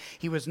Christ.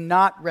 He was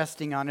not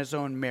resting on his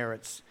own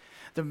merits.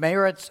 The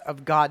merits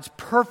of God's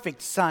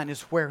perfect Son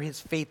is where his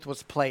faith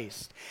was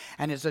placed,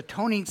 and his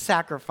atoning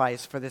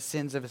sacrifice for the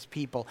sins of his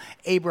people.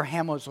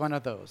 Abraham was one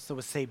of those that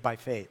was saved by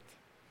faith.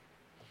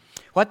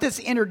 What this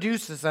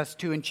introduces us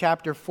to in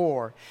chapter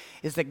 4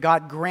 is that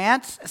God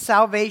grants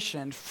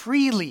salvation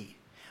freely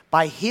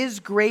by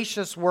his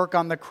gracious work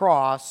on the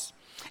cross,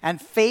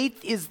 and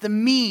faith is the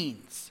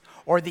means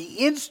or the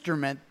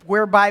instrument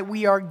whereby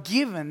we are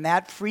given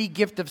that free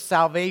gift of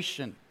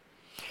salvation.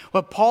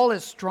 What Paul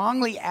is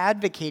strongly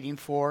advocating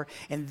for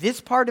in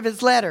this part of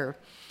his letter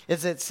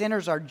is that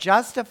sinners are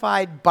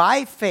justified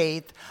by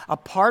faith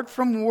apart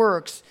from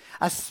works,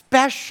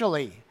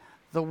 especially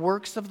the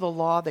works of the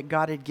law that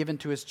God had given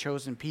to his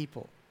chosen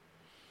people.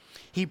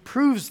 He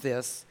proves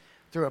this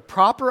through a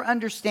proper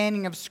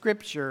understanding of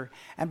Scripture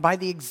and by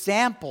the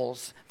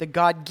examples that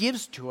God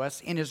gives to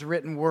us in his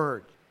written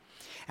word.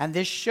 And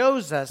this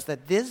shows us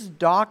that this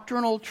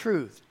doctrinal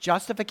truth,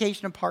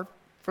 justification apart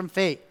from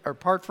faith or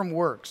apart from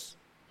works,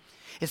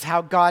 is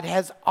how God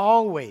has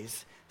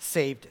always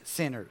saved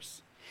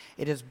sinners.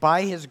 It is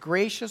by his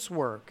gracious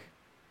work,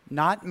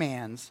 not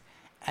man's,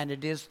 and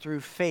it is through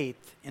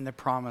faith in the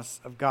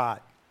promise of God.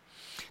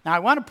 Now, I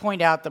want to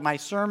point out that my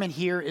sermon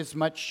here is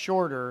much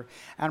shorter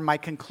and my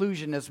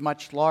conclusion is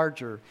much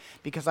larger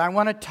because I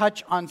want to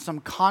touch on some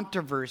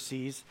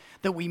controversies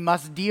that we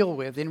must deal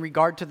with in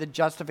regard to the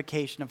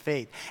justification of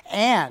faith.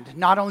 And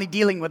not only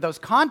dealing with those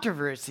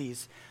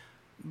controversies,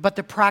 but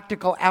the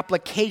practical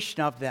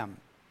application of them.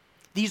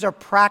 These are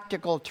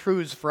practical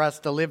truths for us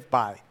to live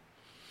by.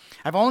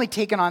 I've only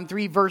taken on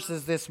 3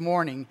 verses this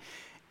morning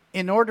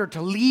in order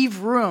to leave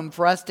room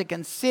for us to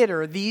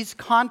consider these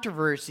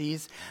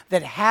controversies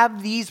that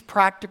have these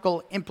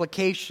practical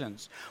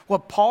implications.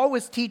 What Paul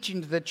was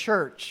teaching to the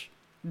church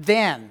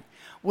then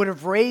would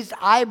have raised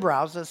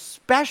eyebrows,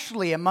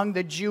 especially among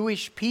the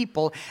Jewish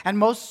people, and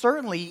most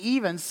certainly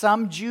even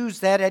some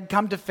Jews that had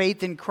come to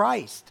faith in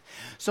Christ.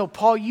 So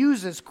Paul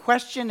uses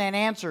question and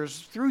answers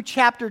through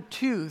chapter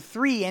 2,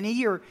 3, and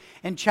here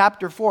in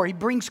chapter 4. He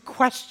brings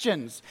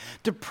questions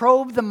to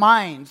probe the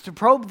minds, to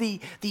probe the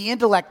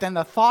intellect and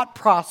the thought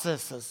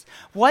processes.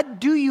 What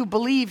do you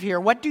believe here?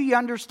 What do you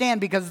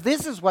understand? Because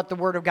this is what the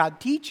Word of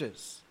God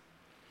teaches.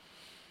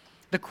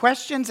 The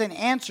questions and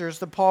answers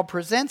that Paul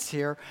presents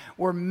here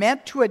were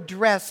meant to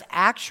address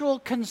actual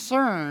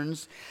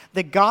concerns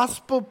the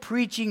gospel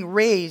preaching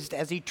raised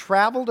as he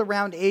traveled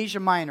around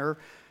Asia Minor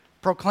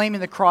proclaiming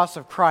the cross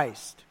of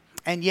Christ.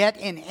 And yet,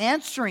 in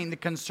answering the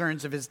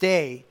concerns of his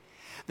day,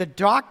 the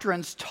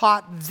doctrines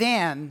taught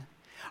then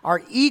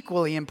are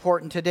equally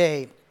important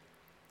today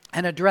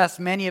and address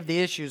many of the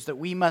issues that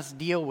we must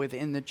deal with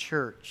in the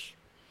church.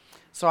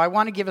 So I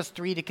want to give us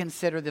 3 to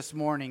consider this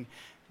morning,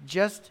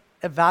 just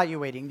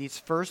evaluating these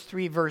first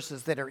 3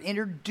 verses that are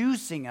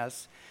introducing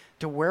us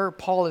to where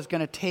Paul is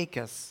going to take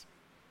us,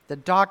 the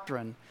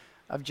doctrine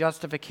of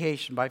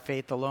justification by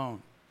faith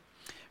alone.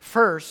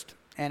 First,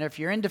 and if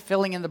you're into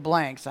filling in the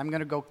blanks, I'm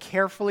going to go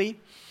carefully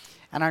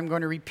and I'm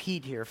going to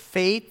repeat here.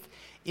 Faith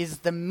is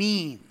the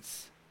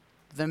means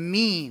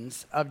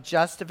of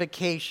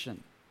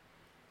justification,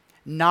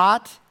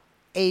 not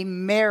a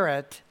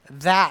merit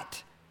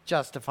that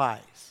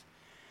justifies.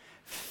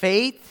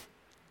 Faith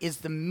is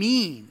the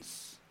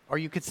means, or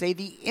you could say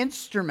the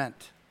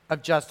instrument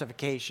of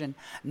justification,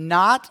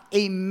 not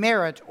a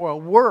merit or a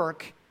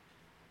work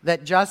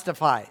that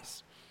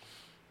justifies.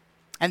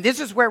 And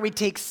this is where we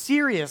take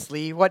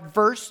seriously what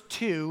verse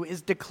 2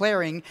 is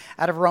declaring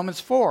out of Romans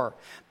 4.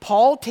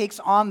 Paul takes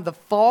on the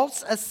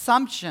false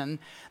assumption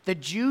the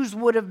Jews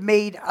would have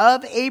made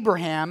of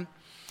Abraham,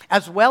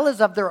 as well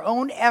as of their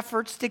own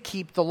efforts to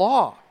keep the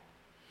law.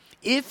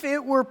 If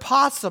it were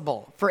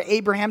possible for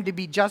Abraham to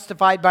be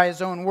justified by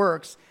his own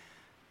works,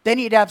 then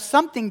he'd have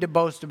something to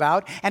boast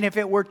about. And if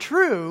it were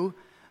true,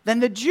 then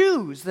the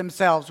Jews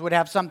themselves would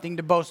have something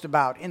to boast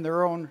about in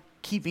their own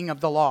keeping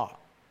of the law.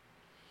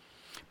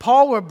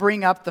 Paul will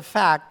bring up the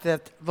fact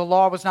that the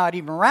law was not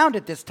even around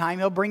at this time.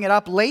 He'll bring it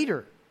up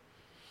later.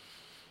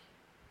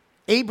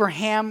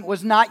 Abraham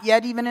was not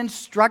yet even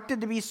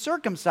instructed to be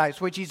circumcised,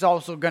 which he's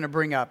also going to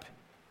bring up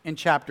in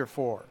chapter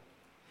 4.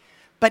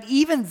 But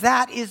even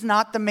that is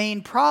not the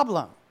main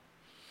problem.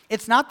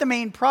 It's not the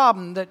main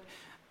problem that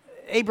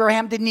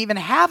Abraham didn't even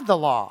have the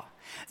law.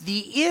 The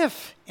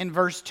if in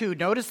verse 2,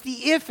 notice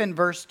the if in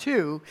verse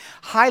 2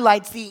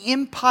 highlights the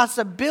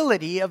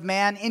impossibility of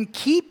man in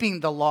keeping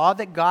the law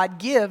that God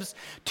gives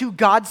to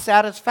God's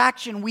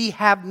satisfaction. We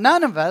have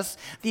none of us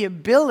the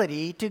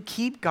ability to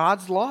keep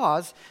God's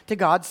laws to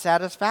God's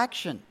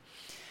satisfaction.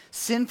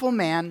 Sinful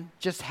man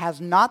just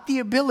has not the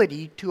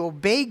ability to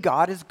obey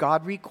God as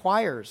God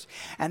requires.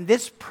 And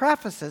this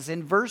prefaces,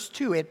 in verse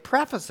 2, it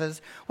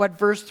prefaces what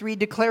verse 3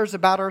 declares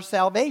about our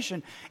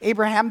salvation.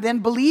 Abraham then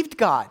believed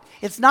God.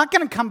 It's not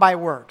going to come by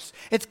works.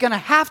 It's going to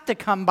have to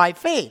come by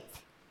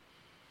faith,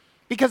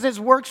 because his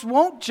works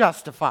won't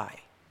justify.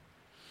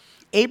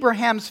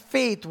 Abraham's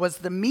faith was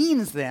the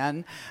means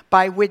then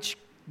by which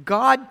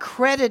God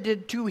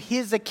credited to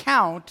his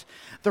account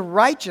the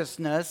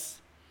righteousness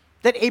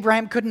that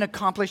Abraham couldn't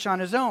accomplish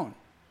on his own.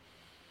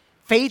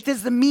 Faith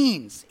is the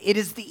means. It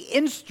is the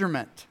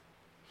instrument.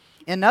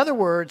 In other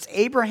words,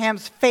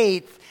 Abraham's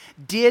faith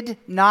did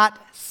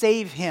not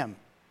save him.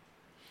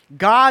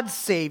 God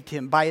saved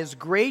him by his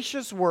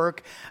gracious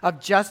work of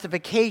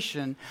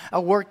justification, a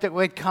work that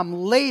would come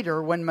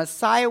later when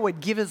Messiah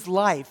would give his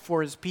life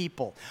for his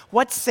people.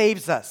 What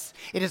saves us?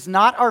 It is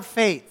not our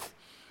faith.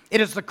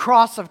 It is the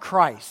cross of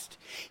Christ.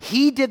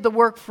 He did the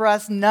work for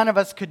us none of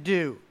us could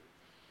do.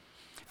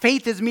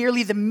 Faith is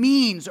merely the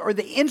means or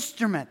the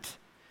instrument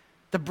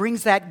that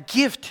brings that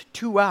gift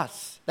to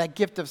us, that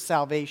gift of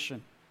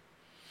salvation.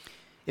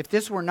 If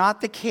this were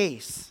not the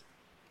case,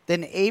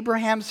 then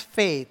Abraham's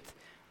faith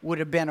would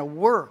have been a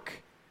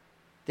work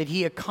that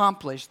he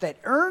accomplished that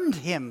earned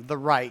him the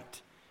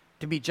right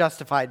to be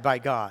justified by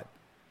God.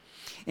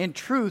 In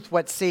truth,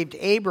 what saved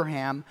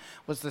Abraham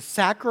was the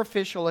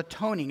sacrificial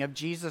atoning of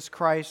Jesus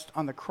Christ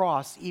on the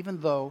cross, even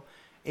though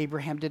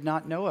Abraham did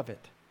not know of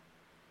it.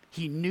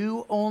 He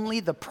knew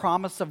only the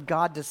promise of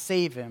God to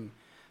save him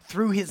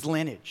through his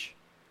lineage.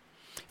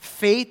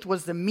 Faith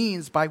was the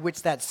means by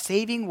which that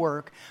saving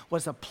work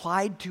was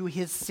applied to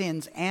his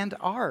sins and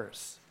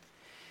ours.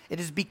 It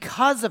is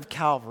because of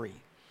Calvary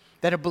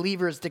that a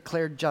believer is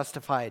declared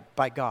justified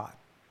by God.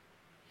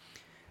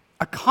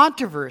 A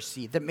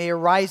controversy that may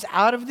arise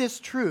out of this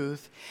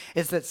truth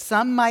is that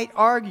some might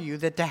argue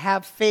that to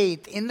have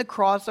faith in the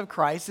cross of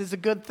Christ is a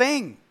good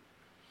thing.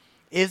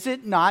 Is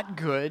it not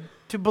good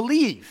to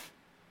believe?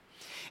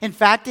 In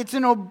fact, it's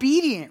an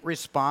obedient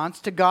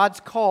response to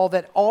God's call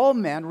that all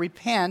men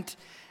repent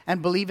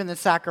and believe in the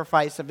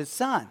sacrifice of his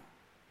Son.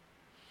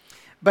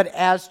 But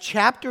as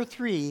chapter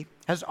 3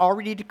 has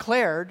already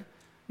declared,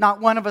 not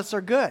one of us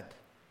are good.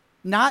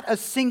 Not a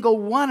single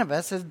one of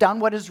us has done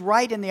what is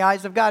right in the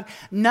eyes of God.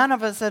 None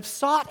of us have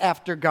sought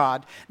after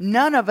God.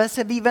 None of us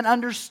have even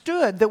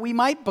understood that we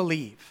might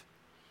believe.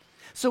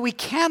 So we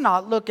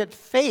cannot look at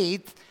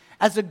faith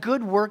as a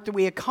good work that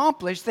we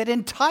accomplish that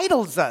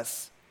entitles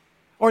us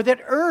or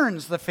that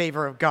earns the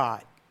favor of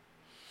God.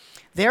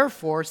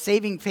 Therefore,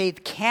 saving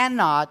faith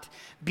cannot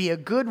be a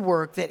good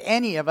work that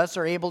any of us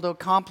are able to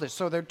accomplish.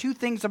 So there are two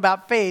things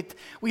about faith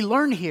we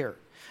learn here.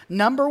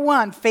 Number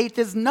one, faith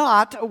is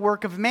not a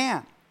work of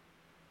man.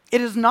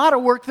 It is not a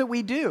work that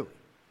we do.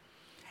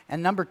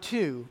 And number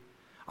two,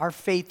 our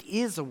faith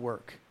is a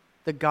work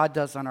that God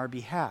does on our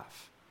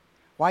behalf.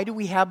 Why do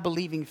we have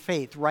believing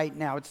faith right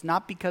now? It's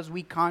not because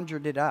we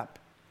conjured it up.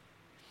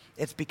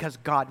 It's because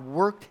God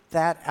worked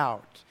that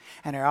out.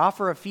 And I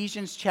offer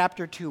Ephesians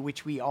chapter 2,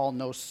 which we all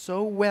know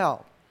so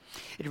well.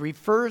 It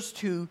refers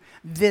to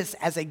this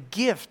as a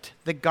gift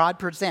that God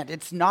presents.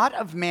 It's not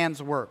of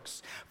man's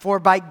works. For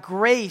by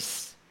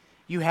grace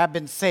you have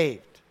been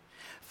saved.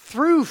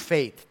 Through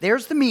faith.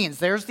 There's the means.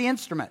 There's the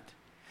instrument.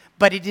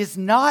 But it is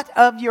not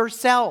of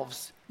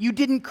yourselves. You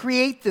didn't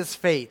create this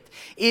faith.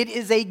 It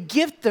is a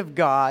gift of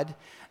God,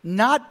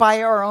 not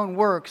by our own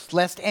works,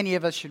 lest any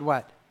of us should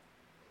what?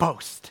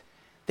 Boast.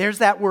 There's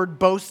that word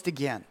boast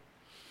again.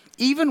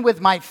 Even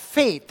with my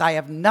faith, I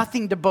have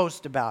nothing to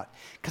boast about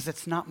because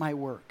it's not my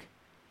work.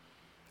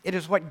 It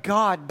is what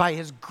God, by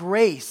his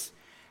grace,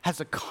 has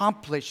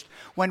accomplished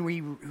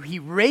when he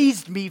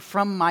raised me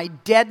from my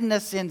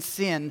deadness in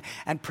sin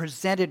and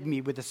presented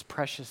me with this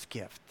precious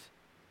gift.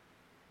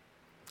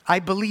 I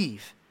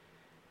believe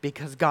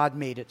because God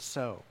made it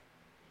so.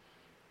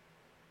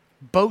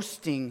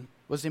 Boasting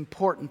was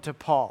important to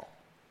Paul.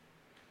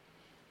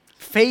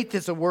 Faith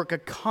is a work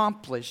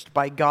accomplished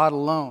by God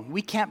alone.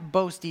 We can't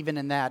boast even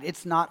in that.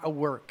 It's not a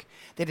work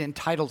that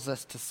entitles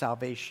us to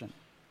salvation.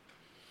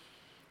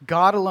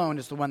 God alone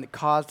is the one that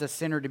caused a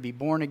sinner to be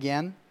born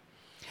again,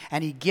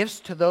 and he gives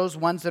to those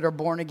ones that are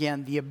born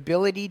again the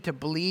ability to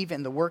believe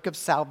in the work of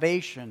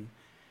salvation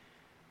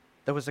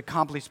that was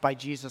accomplished by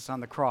Jesus on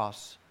the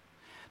cross.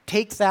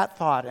 Take that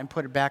thought and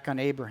put it back on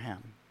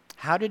Abraham.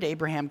 How did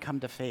Abraham come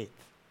to faith?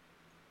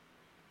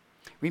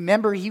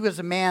 Remember, he was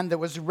a man that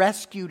was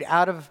rescued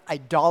out of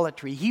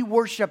idolatry. He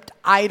worshiped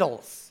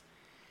idols.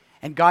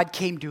 And God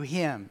came to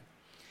him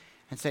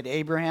and said,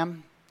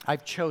 Abraham,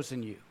 I've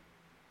chosen you.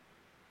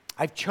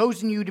 I've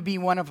chosen you to be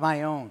one of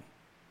my own.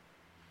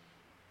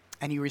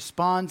 And he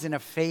responds in a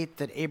faith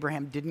that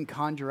Abraham didn't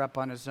conjure up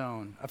on his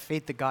own, a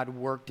faith that God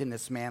worked in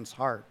this man's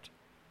heart.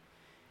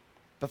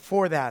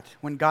 Before that,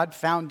 when God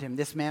found him,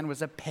 this man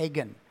was a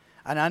pagan,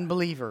 an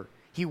unbeliever.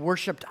 He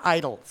worshiped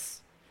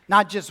idols,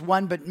 not just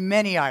one, but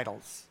many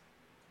idols.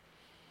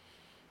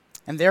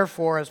 And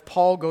therefore, as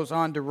Paul goes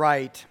on to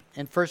write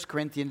in 1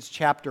 Corinthians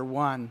chapter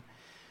 1,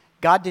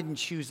 God didn't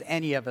choose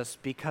any of us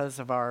because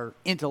of our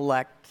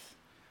intellect,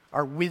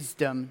 our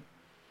wisdom,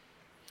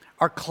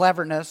 our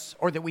cleverness,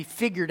 or that we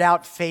figured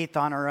out faith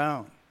on our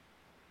own.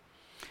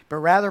 But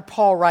rather,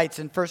 Paul writes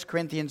in 1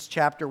 Corinthians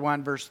chapter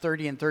 1, verse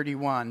 30 and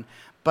 31,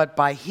 but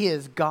by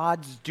his,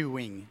 God's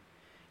doing,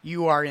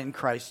 you are in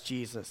Christ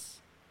Jesus.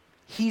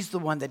 He's the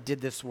one that did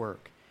this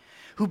work,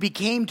 who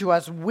became to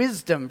us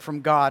wisdom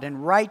from God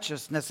and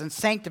righteousness and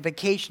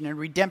sanctification and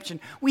redemption.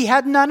 We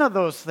had none of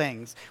those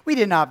things. We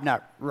didn't have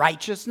no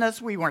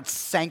righteousness. We weren't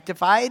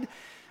sanctified.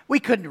 We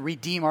couldn't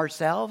redeem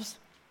ourselves.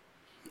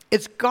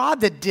 It's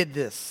God that did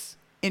this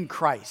in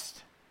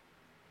Christ.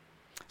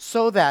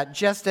 So that,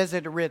 just as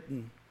it is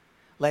written,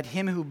 let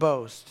him who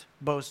boasts,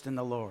 boast in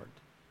the Lord.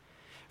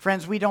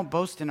 Friends, we don't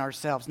boast in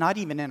ourselves, not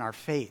even in our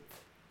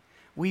faith.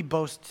 We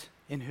boast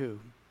in who?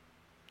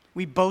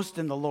 We boast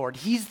in the Lord.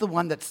 He's the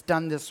one that's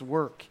done this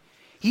work.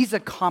 He's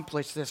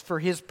accomplished this for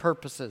his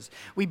purposes.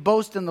 We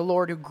boast in the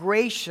Lord who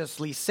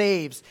graciously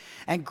saves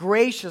and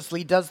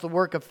graciously does the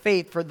work of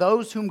faith for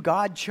those whom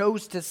God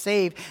chose to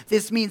save.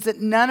 This means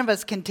that none of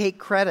us can take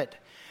credit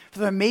for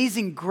the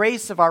amazing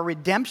grace of our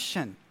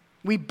redemption.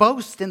 We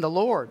boast in the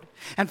Lord.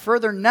 And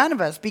further, none of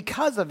us,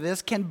 because of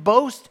this, can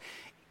boast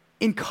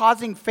in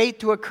causing faith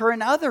to occur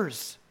in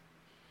others.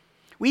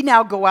 We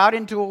now go out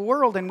into a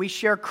world and we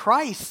share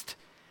Christ.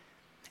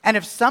 And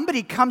if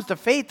somebody comes to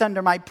faith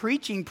under my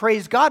preaching,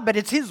 praise God, but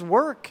it's his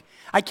work.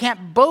 I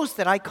can't boast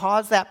that I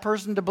caused that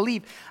person to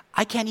believe.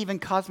 I can't even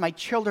cause my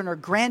children or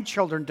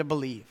grandchildren to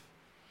believe.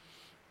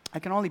 I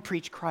can only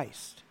preach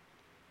Christ.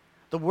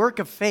 The work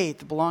of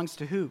faith belongs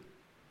to who?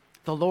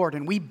 The Lord,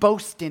 and we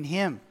boast in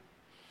him.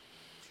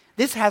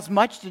 This has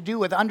much to do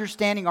with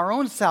understanding our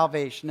own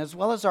salvation as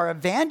well as our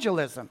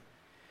evangelism.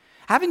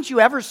 Haven't you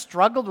ever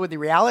struggled with the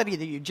reality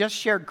that you just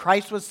shared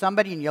Christ with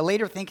somebody and you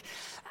later think,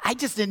 I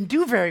just didn't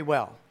do very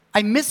well.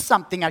 I missed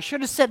something. I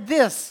should have said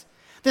this.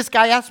 This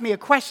guy asked me a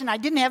question. I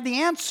didn't have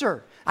the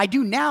answer. I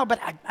do now, but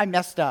I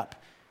messed up.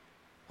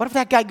 What if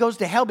that guy goes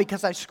to hell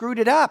because I screwed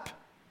it up?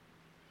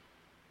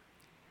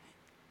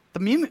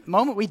 The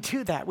moment we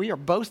do that, we are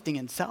boasting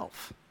in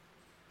self.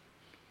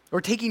 Or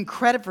taking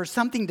credit for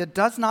something that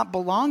does not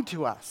belong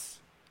to us.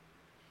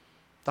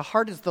 The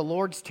heart is the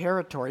Lord's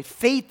territory.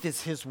 Faith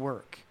is his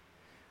work.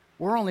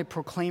 We're only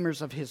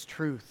proclaimers of his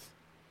truth.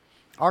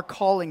 Our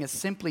calling is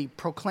simply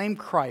proclaim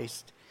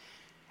Christ.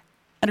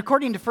 And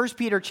according to 1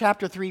 Peter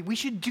chapter 3, we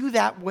should do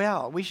that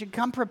well. We should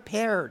come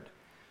prepared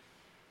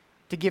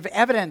to give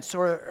evidence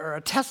or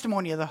a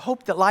testimony of the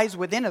hope that lies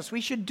within us.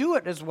 We should do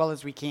it as well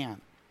as we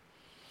can.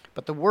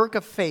 But the work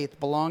of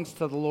faith belongs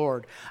to the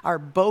Lord. Our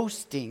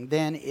boasting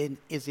then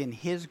is in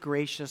his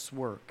gracious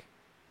work.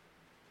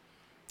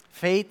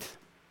 Faith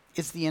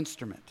is the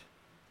instrument.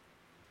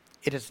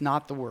 It is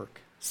not the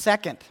work.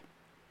 Second,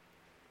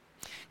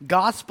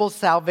 gospel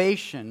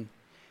salvation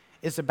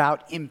is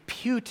about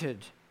imputed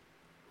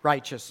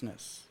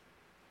righteousness.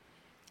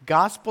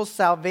 Gospel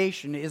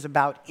salvation is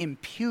about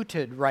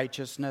imputed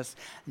righteousness,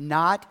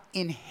 not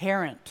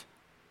inherent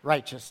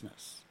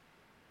righteousness.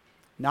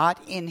 Not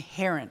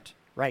inherent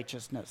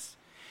righteousness.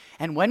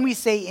 And when we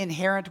say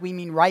inherent, we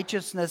mean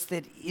righteousness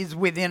that is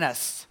within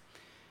us.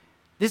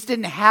 This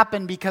didn't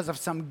happen because of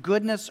some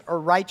goodness or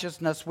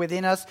righteousness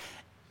within us,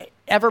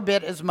 ever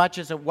bit as much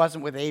as it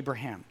wasn't with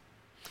Abraham.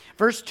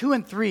 Verse 2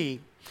 and 3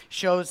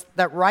 shows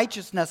that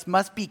righteousness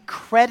must be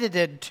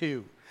credited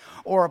to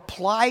or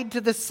applied to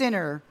the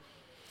sinner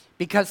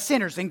because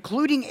sinners,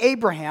 including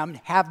Abraham,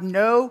 have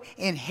no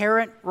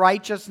inherent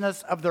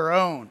righteousness of their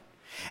own.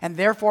 And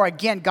therefore,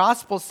 again,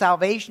 gospel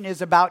salvation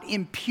is about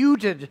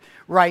imputed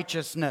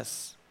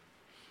righteousness.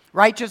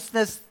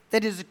 Righteousness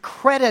that is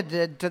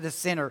credited to the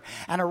sinner,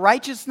 and a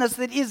righteousness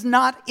that is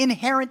not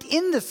inherent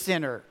in the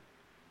sinner.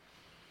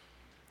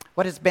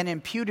 What has been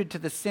imputed to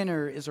the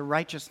sinner is a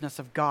righteousness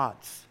of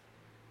God's.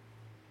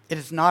 It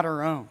is not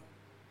our own.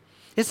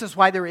 This is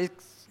why there is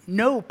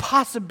no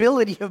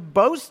possibility of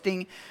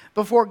boasting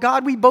before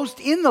God. We boast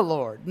in the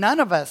Lord.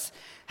 None of us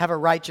have a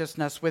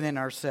righteousness within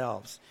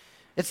ourselves.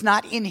 It's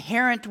not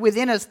inherent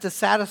within us to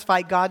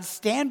satisfy God's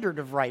standard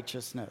of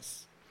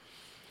righteousness.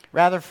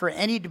 Rather, for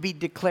any to be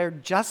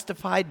declared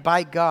justified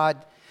by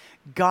God,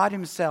 God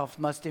himself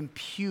must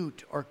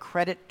impute or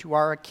credit to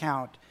our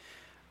account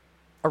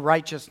a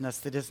righteousness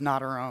that is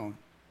not our own.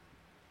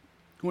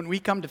 When we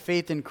come to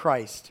faith in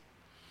Christ,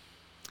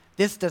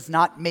 this does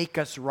not make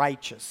us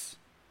righteous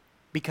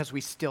because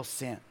we still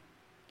sin.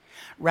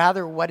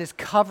 Rather, what is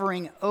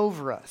covering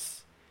over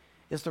us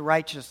is the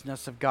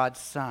righteousness of God's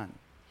Son.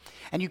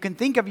 And you can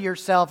think of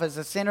yourself as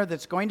a sinner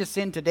that's going to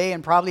sin today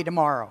and probably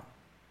tomorrow.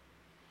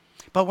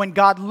 But when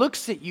God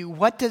looks at you,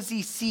 what does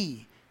he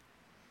see?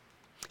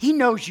 He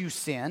knows you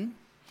sin.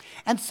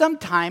 And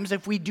sometimes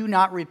if we do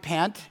not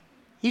repent,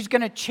 he's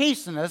going to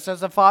chasten us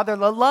as a father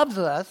that loves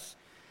us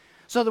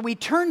so that we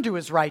turn to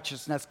his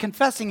righteousness,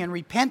 confessing and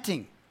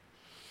repenting.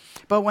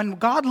 But when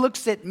God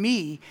looks at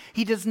me,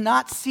 he does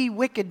not see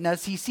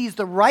wickedness. He sees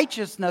the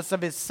righteousness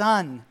of his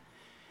Son.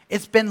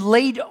 It's been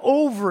laid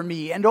over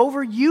me and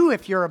over you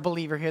if you're a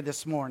believer here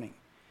this morning.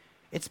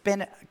 It's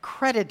been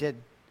credited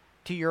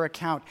to your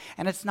account,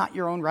 and it's not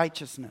your own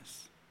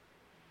righteousness.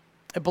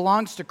 It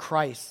belongs to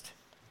Christ.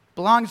 It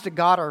belongs to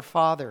God our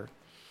Father.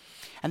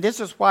 And this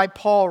is why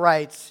Paul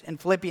writes in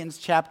Philippians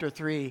chapter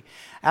 3,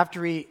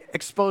 after he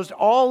exposed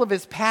all of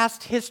his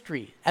past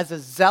history as a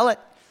zealot,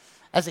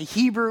 as a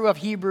Hebrew of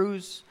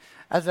Hebrews,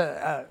 as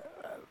a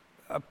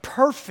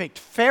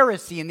perfect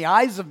Pharisee in the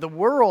eyes of the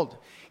world.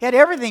 He had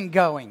everything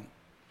going.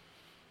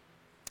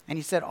 And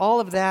he said,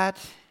 all of that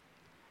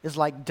is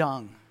like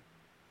dung.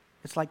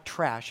 It's like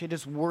trash. It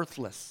is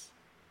worthless.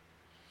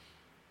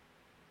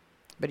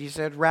 But he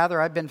said,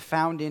 rather, I've been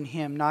found in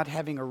him, not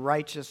having a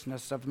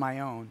righteousness of my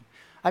own.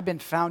 I've been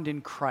found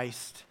in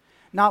Christ,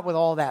 not with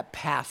all that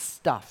past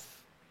stuff.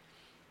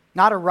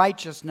 Not a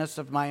righteousness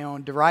of my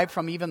own, derived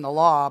from even the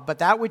law, but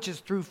that which is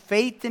through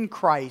faith in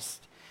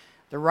Christ,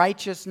 the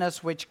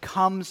righteousness which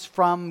comes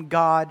from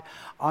God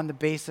on the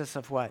basis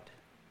of what?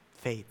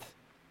 Faith.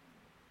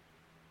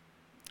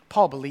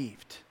 Paul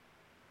believed,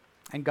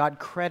 and God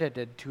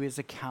credited to his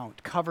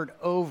account, covered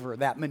over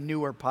that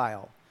manure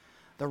pile,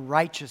 the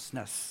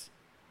righteousness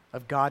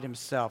of God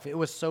himself. It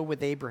was so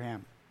with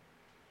Abraham.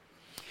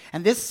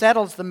 And this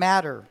settles the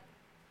matter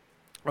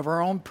of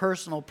our own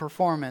personal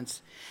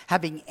performance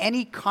having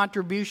any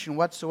contribution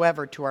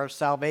whatsoever to our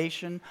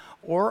salvation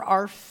or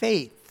our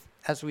faith,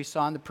 as we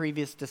saw in the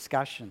previous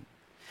discussion.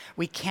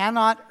 We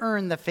cannot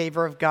earn the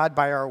favor of God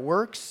by our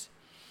works,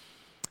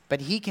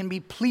 but he can be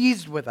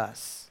pleased with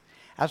us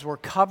as we're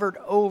covered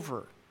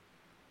over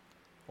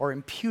or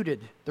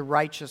imputed the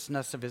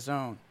righteousness of his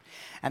own.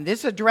 And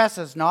this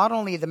addresses not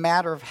only the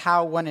matter of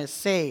how one is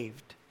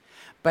saved,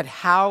 but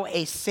how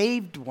a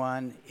saved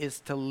one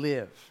is to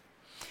live.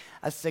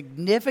 A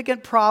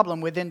significant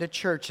problem within the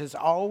church has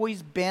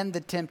always been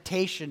the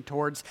temptation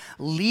towards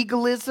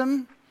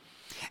legalism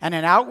and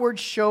an outward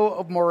show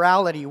of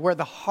morality where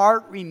the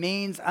heart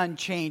remains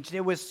unchanged.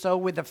 It was so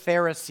with the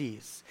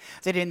Pharisees,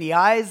 that in the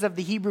eyes of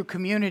the Hebrew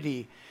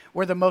community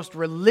were the most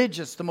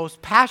religious, the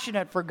most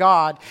passionate for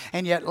God,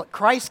 and yet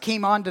Christ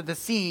came onto the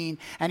scene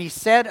and he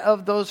said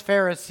of those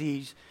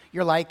Pharisees,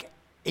 you're like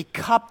a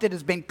cup that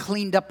has been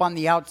cleaned up on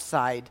the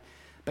outside,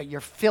 but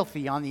you're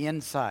filthy on the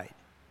inside.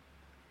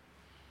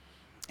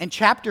 In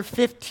chapter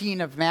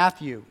 15 of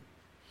Matthew,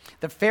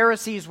 the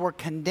Pharisees were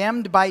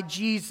condemned by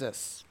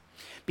Jesus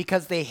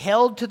because they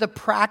held to the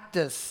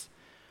practice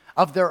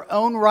of their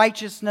own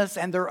righteousness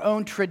and their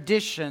own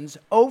traditions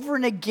over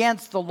and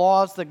against the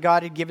laws that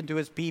God had given to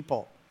his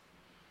people.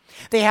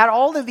 They had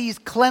all of these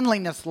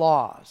cleanliness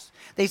laws.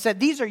 They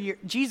said,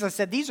 Jesus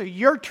said, these are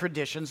your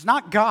traditions,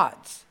 not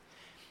God's.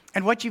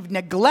 And what you've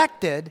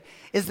neglected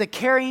is the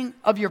caring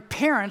of your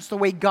parents the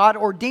way God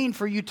ordained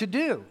for you to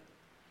do.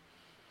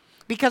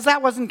 Because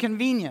that wasn't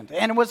convenient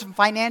and it wasn't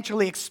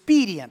financially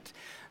expedient.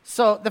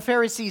 So the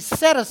Pharisees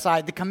set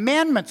aside the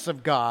commandments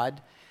of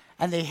God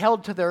and they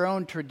held to their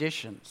own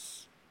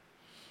traditions.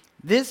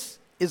 This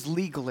is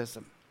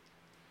legalism.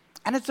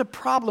 And it's a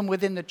problem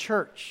within the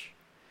church.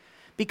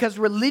 Because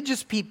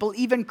religious people,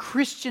 even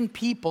Christian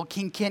people,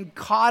 can get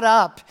caught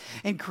up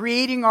in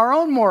creating our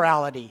own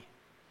morality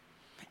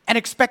and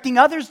expecting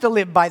others to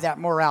live by that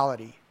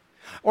morality.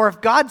 Or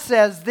if God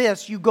says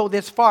this, you go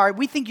this far,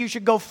 we think you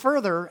should go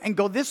further and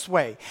go this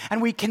way.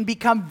 And we can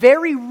become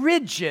very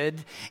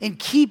rigid in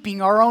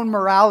keeping our own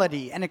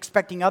morality and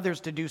expecting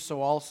others to do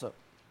so also.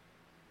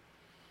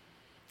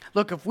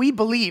 Look, if we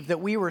believe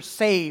that we were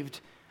saved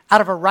out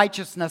of a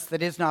righteousness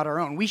that is not our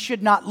own, we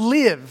should not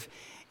live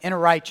in a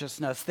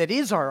righteousness that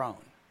is our own.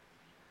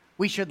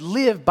 We should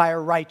live by a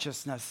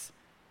righteousness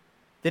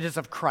that is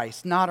of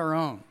Christ, not our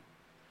own.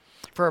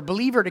 For a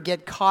believer to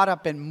get caught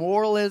up in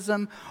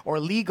moralism or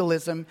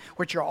legalism,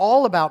 which are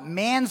all about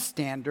man's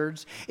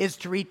standards, is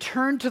to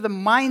return to the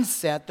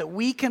mindset that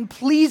we can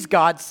please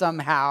God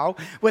somehow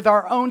with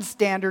our own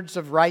standards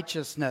of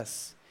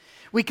righteousness.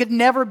 We could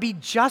never be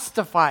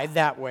justified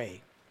that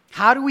way.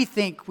 How do we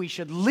think we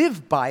should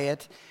live by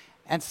it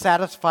and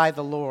satisfy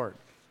the Lord?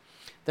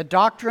 The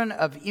doctrine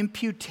of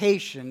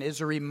imputation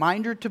is a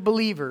reminder to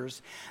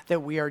believers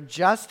that we are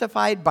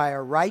justified by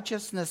a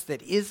righteousness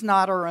that is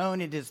not our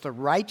own. It is the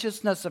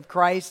righteousness of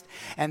Christ,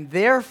 and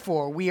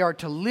therefore we are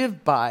to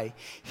live by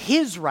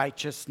his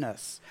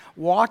righteousness,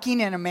 walking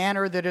in a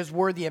manner that is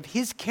worthy of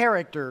his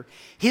character,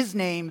 his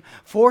name,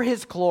 for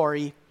his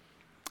glory,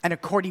 and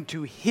according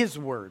to his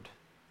word,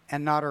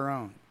 and not our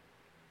own.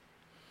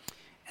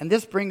 And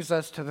this brings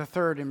us to the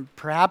third and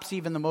perhaps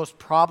even the most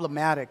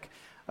problematic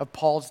of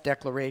Paul's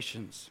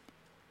declarations.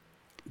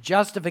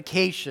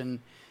 Justification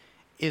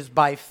is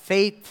by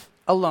faith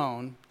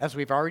alone, as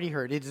we've already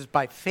heard. It is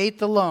by faith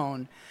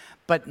alone,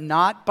 but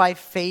not by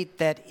faith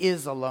that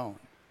is alone.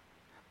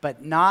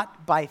 But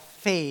not by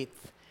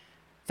faith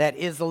that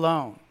is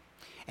alone.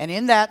 And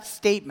in that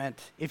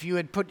statement, if you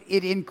had put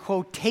it in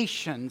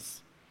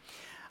quotations,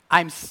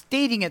 I'm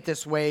stating it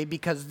this way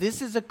because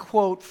this is a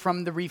quote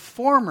from the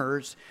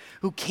reformers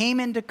who came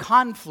into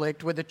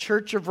conflict with the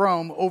Church of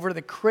Rome over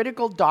the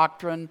critical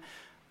doctrine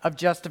of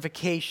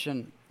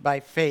justification by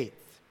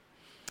faith.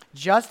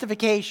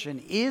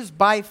 Justification is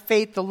by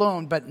faith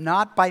alone, but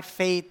not by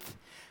faith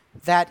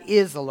that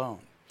is alone.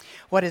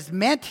 What is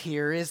meant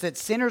here is that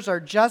sinners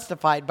are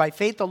justified by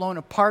faith alone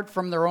apart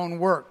from their own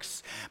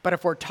works. But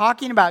if we're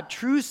talking about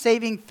true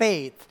saving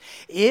faith,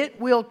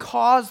 it will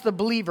cause the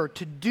believer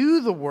to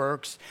do the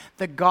works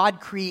that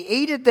God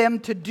created them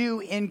to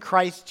do in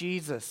Christ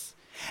Jesus.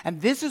 And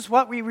this is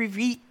what we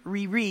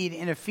reread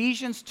in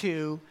Ephesians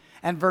 2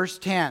 and verse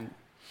 10.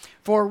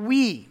 For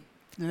we,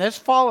 and this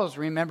follows,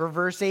 remember,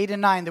 verse 8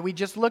 and 9 that we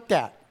just looked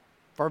at.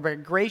 For by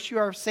grace you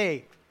are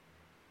saved.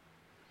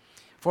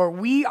 For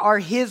we are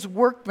his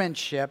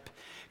workmanship,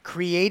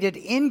 created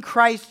in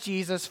Christ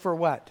Jesus for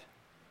what?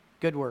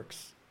 Good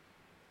works.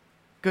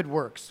 Good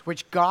works,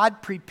 which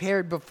God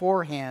prepared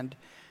beforehand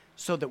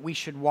so that we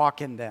should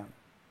walk in them.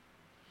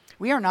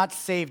 We are not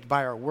saved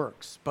by our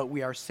works, but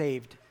we are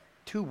saved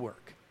to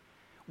work.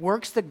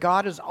 Works that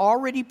God has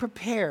already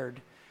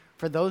prepared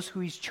for those who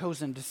he's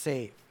chosen to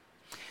save.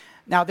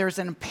 Now, there's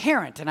an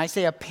apparent, and I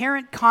say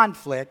apparent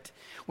conflict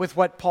with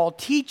what Paul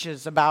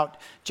teaches about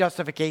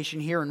justification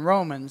here in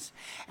Romans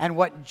and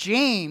what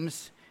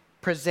James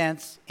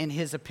presents in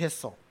his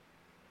epistle.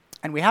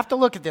 And we have to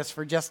look at this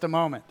for just a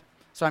moment.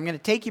 So I'm going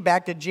to take you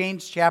back to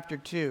James chapter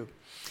 2.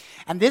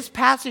 And this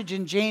passage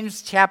in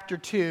James chapter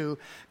 2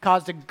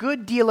 caused a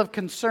good deal of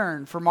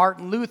concern for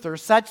Martin Luther,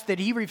 such that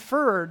he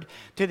referred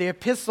to the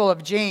epistle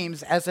of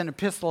James as an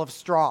epistle of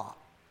straw.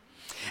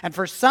 And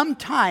for some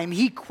time,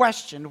 he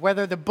questioned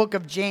whether the book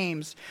of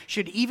James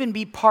should even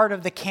be part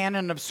of the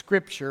canon of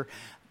Scripture.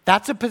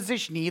 That's a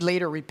position he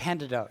later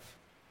repented of.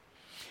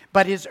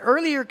 But his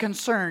earlier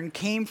concern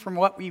came from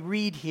what we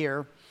read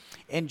here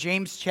in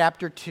James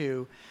chapter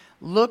 2.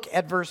 Look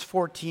at verse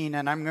 14,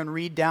 and I'm going to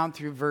read down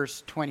through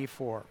verse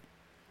 24.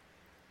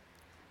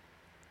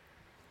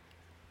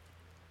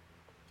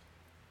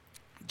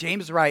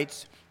 James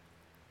writes,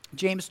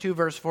 James 2,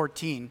 verse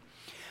 14,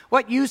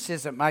 "What use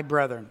is it, my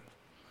brethren,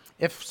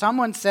 if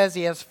someone says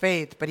he has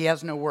faith, but he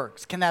has no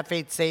works? Can that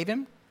faith save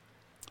him?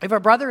 If a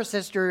brother or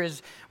sister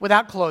is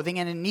without clothing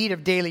and in need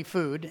of daily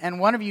food, and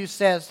one of you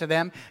says to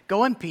them,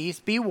 'Go in peace,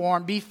 be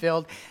warm, be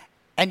filled,'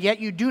 and yet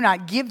you do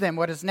not give them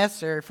what is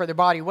necessary for their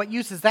body, what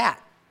use is that?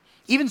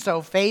 Even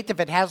so, faith, if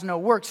it has no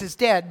works, is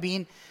dead,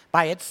 being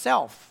by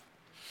itself.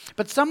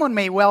 But someone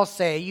may well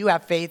say, 'You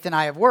have faith and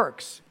I have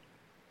works.'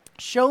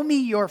 Show me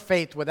your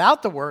faith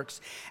without the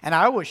works, and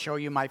I will show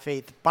you my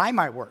faith by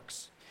my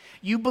works.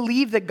 You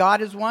believe that God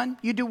is one?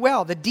 You do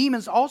well. The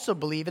demons also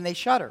believe, and they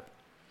shudder.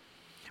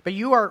 But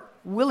you are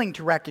willing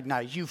to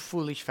recognize, you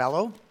foolish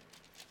fellow,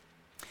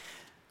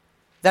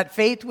 that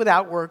faith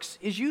without works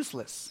is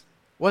useless.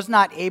 Was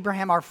not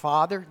Abraham our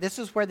father?" This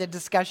is where the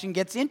discussion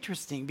gets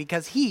interesting,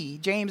 because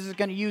James is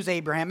going to use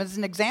Abraham as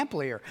an example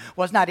here.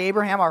 "Was not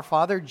Abraham our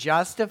father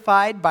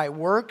justified by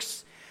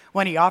works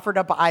when he offered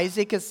up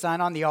Isaac his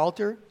son on the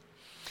altar?"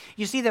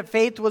 You see that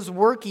faith was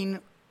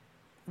working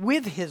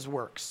with his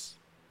works.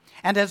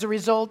 And as a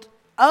result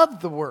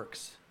of the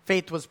works,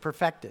 faith was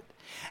perfected.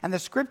 And the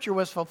scripture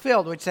was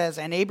fulfilled, which says,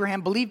 "And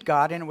Abraham believed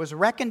God, and it was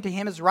reckoned to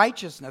him as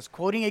righteousness,"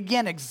 quoting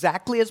again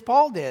exactly as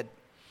Paul did.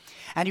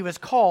 "And he was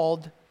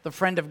called the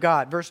friend of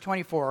God." Verse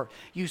 24,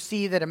 you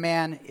see that a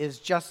man is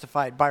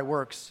justified by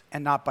works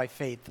and not by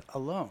faith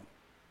alone.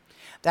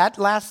 That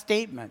last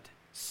statement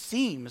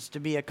seems to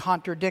be a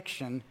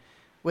contradiction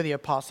with the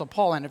Apostle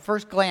Paul. And at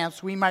first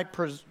glance, we might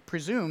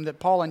presume that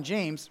Paul and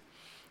James,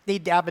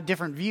 they'd have a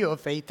different view of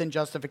faith and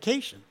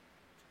justification.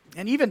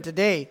 And even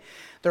today,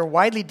 there are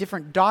widely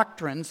different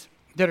doctrines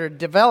that are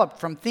developed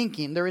from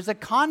thinking there is a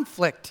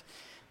conflict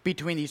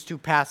between these two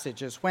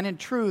passages, when in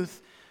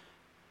truth,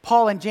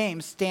 Paul and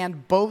James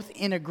stand both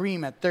in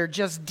agreement. They're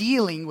just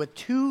dealing with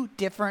two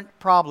different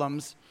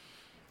problems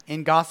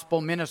in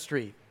gospel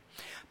ministry.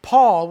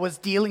 Paul was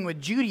dealing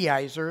with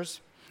Judaizers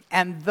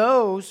and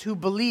those who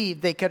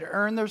believed they could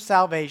earn their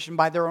salvation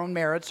by their own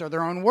merits or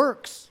their own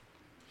works.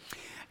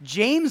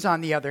 James,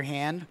 on the other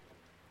hand,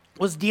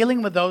 was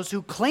dealing with those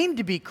who claimed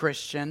to be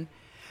Christian,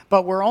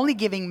 but were only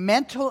giving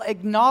mental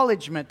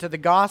acknowledgement to the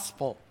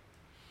gospel.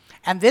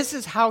 And this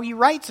is how he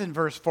writes in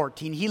verse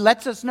 14. He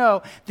lets us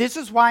know, this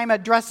is why I'm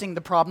addressing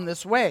the problem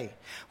this way.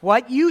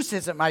 "What use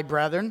is it, my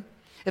brethren,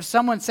 if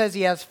someone says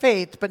he has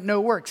faith, but no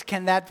works?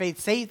 Can that faith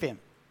save him?"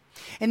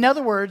 In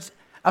other words,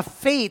 a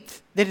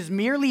faith that is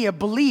merely a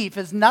belief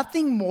is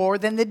nothing more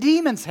than the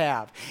demons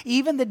have.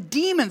 Even the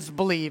demons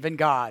believe in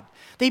God.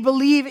 They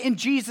believe in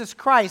Jesus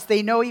Christ.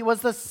 They know he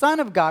was the Son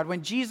of God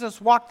when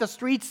Jesus walked the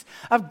streets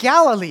of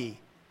Galilee.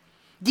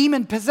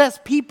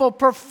 Demon-possessed people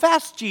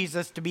professed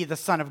Jesus to be the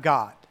Son of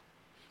God.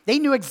 They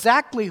knew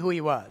exactly who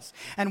he was.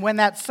 And when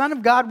that Son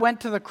of God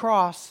went to the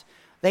cross,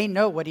 they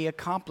know what he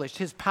accomplished,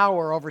 his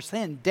power over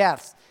sin,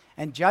 death,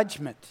 and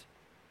judgment.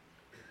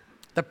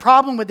 The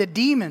problem with the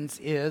demons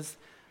is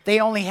they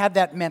only had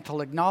that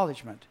mental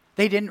acknowledgement.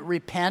 They didn't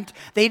repent.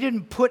 They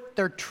didn't put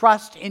their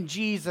trust in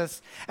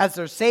Jesus as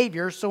their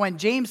Savior. So when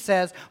James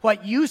says,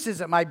 what use is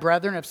it, my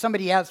brethren, if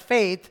somebody has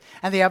faith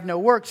and they have no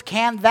works?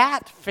 Can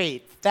that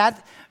faith,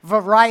 that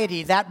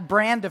variety, that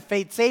brand of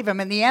faith save him?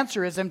 And the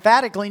answer is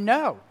emphatically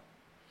no.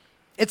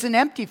 It's an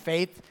empty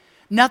faith,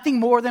 nothing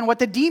more than what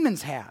the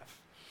demons have.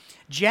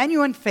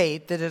 Genuine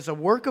faith that is a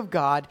work of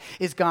God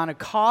is going to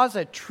cause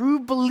a true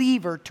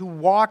believer to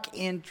walk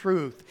in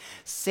truth.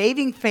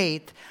 Saving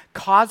faith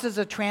causes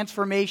a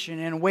transformation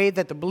in a way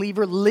that the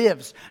believer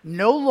lives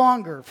no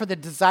longer for the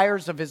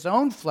desires of his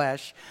own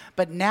flesh,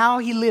 but now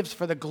he lives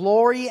for the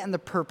glory and the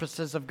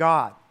purposes of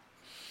God.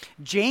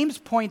 James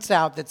points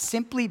out that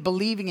simply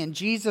believing in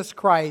Jesus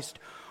Christ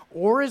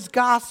or his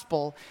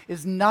gospel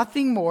is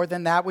nothing more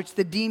than that which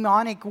the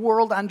demonic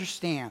world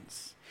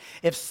understands.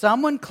 If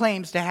someone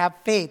claims to have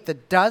faith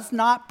that does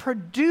not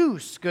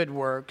produce good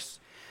works,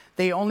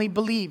 they only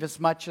believe as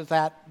much as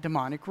that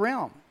demonic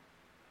realm.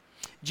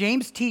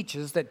 James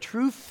teaches that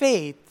true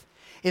faith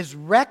is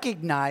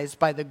recognized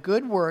by the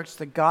good works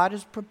that God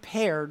has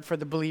prepared for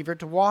the believer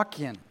to walk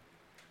in.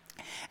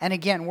 And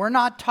again, we're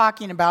not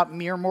talking about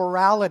mere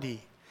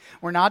morality.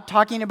 We're not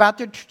talking about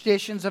the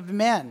traditions of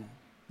men,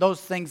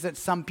 those things that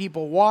some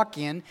people walk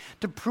in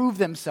to prove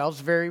themselves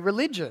very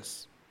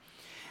religious.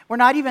 We're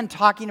not even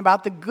talking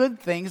about the good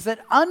things that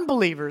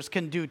unbelievers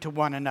can do to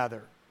one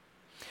another.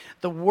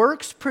 The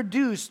works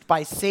produced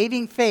by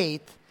saving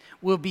faith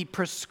will be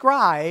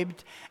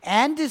prescribed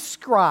and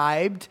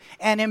described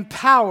and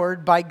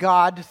empowered by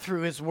God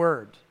through his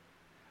word.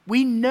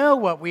 We know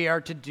what we are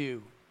to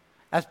do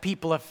as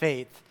people of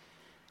faith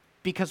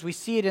because we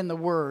see it in the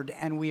word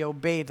and we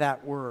obey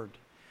that word.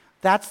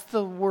 That's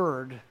the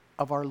word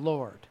of our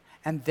Lord,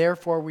 and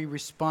therefore we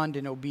respond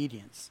in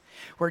obedience.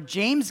 Where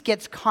James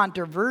gets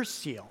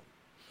controversial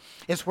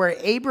is where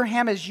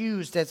Abraham is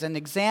used as an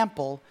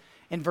example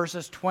in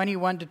verses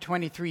 21 to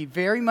 23,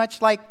 very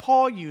much like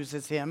Paul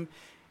uses him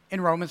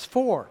in Romans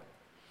 4.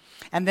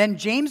 And then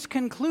James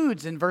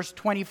concludes in verse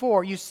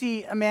 24, you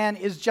see, a man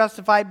is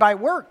justified by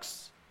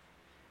works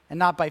and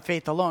not by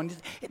faith alone.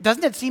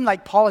 Doesn't it seem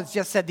like Paul has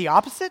just said the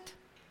opposite?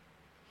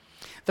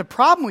 The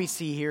problem we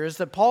see here is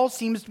that Paul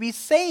seems to be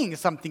saying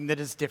something that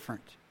is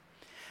different.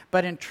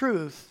 But in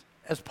truth,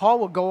 as Paul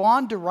will go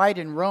on to write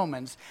in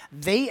Romans,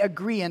 they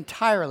agree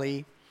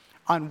entirely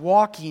on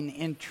walking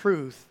in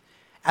truth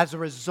as a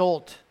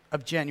result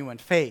of genuine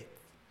faith.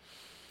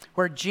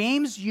 Where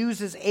James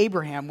uses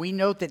Abraham, we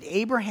note that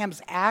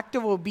Abraham's act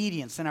of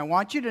obedience, and I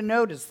want you to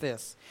notice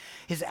this,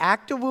 his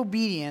act of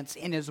obedience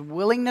in his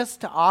willingness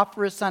to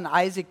offer his son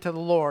Isaac to the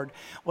Lord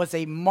was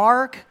a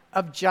mark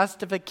of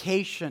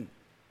justification.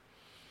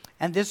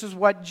 And this is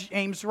what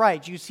James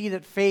writes. You see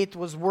that faith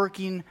was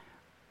working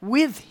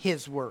with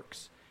his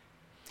works.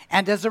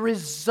 And as a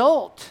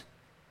result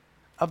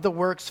of the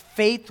works,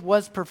 faith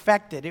was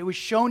perfected. It was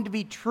shown to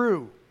be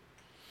true.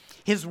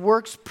 His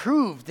works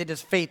proved that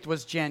his faith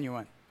was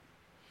genuine.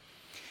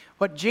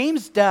 What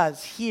James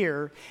does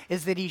here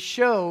is that he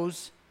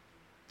shows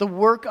the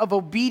work of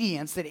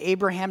obedience that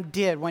Abraham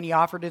did when he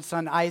offered his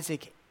son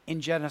Isaac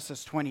in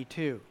Genesis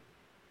 22.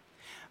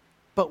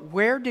 But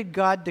where did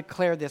God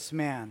declare this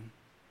man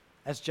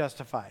as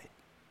justified?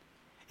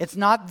 It's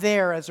not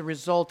there as a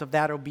result of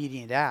that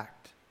obedient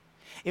act.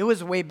 It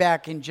was way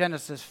back in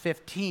Genesis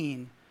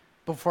 15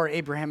 before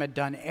Abraham had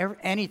done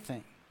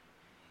anything.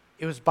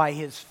 It was by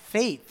his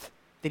faith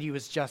that he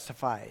was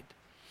justified.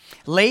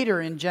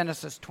 Later in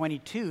Genesis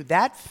 22,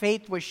 that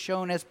faith was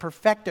shown as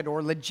perfected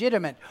or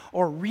legitimate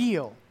or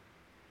real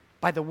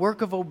by the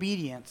work of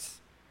obedience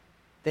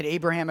that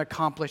Abraham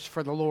accomplished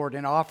for the Lord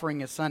in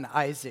offering his son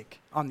Isaac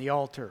on the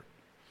altar.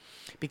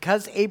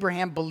 Because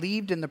Abraham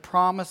believed in the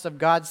promise of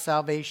God's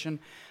salvation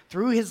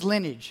through his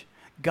lineage,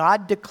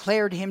 God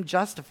declared him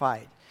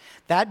justified.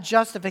 That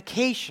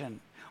justification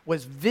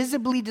was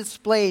visibly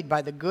displayed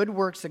by the good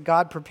works that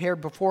God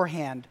prepared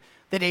beforehand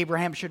that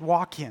Abraham should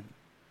walk in.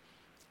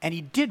 And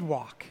he did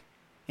walk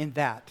in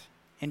that.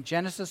 In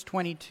Genesis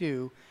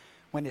 22,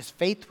 when his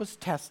faith was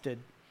tested,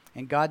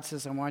 and God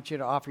says, I want you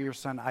to offer your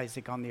son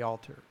Isaac on the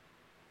altar.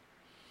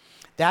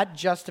 That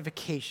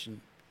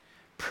justification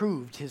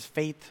proved his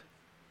faith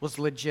was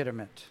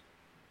legitimate.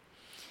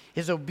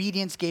 His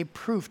obedience gave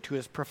proof to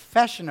his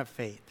profession of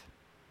faith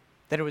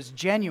that it was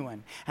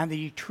genuine and that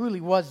he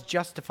truly was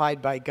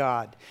justified by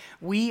God.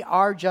 We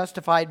are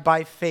justified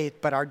by faith,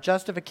 but our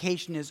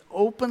justification is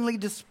openly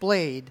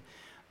displayed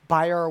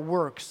by our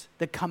works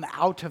that come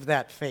out of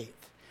that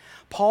faith.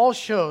 Paul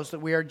shows that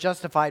we are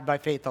justified by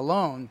faith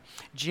alone.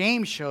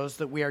 James shows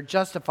that we are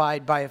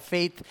justified by a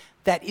faith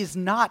that is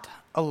not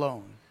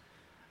alone,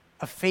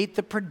 a faith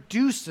that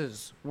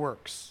produces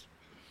works.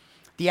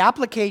 The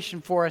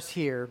application for us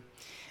here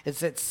is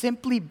that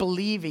simply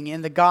believing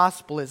in the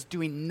gospel is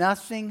doing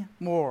nothing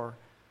more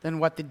than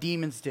what the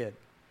demons did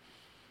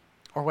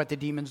or what the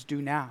demons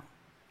do now.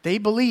 They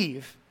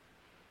believe,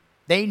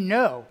 they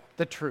know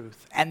the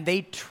truth, and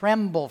they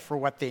tremble for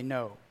what they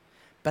know.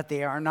 But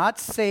they are not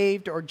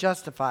saved or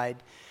justified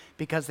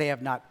because they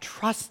have not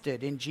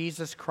trusted in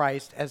Jesus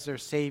Christ as their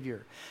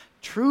Savior.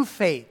 True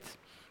faith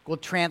will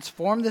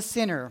transform the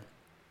sinner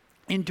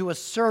into a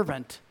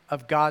servant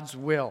of God's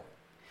will.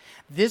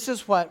 This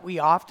is what we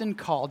often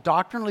call,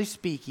 doctrinally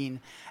speaking,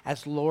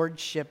 as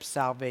lordship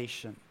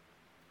salvation.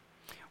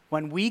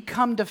 When we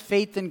come to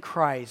faith in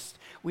Christ,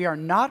 we are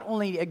not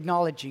only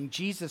acknowledging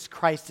Jesus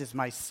Christ as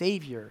my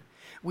Savior,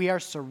 we are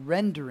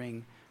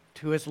surrendering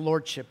to his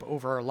lordship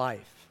over our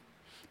life.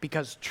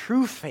 Because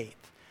true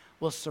faith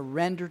will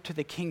surrender to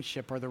the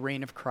kingship or the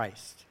reign of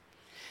Christ.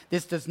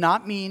 This does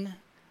not mean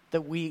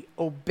that we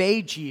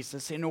obey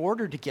Jesus in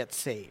order to get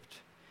saved.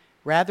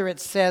 Rather, it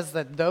says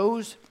that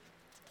those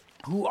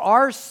who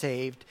are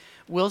saved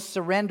will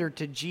surrender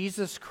to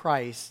Jesus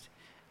Christ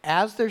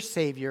as their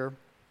Savior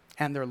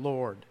and their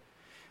Lord.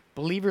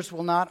 Believers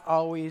will not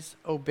always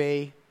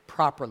obey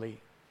properly.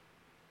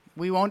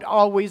 We won't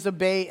always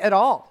obey at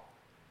all.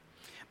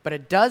 But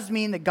it does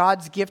mean that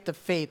God's gift of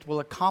faith will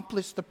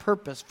accomplish the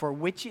purpose for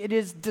which it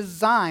is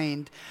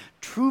designed.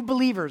 True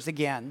believers,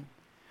 again,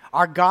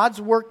 are God's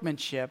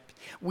workmanship.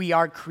 We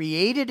are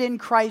created in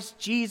Christ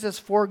Jesus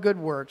for good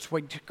works,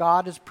 which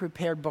God has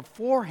prepared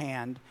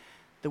beforehand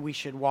that we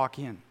should walk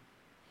in.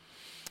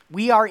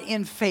 We are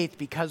in faith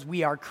because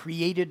we are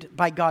created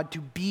by God to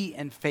be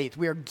in faith.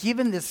 We are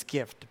given this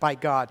gift by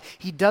God.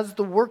 He does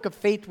the work of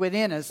faith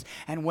within us,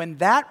 and when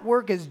that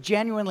work is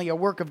genuinely a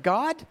work of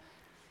God,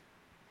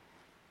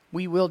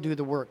 we will do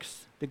the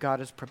works that God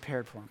has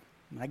prepared for him.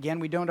 Again,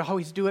 we don't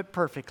always do it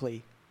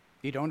perfectly.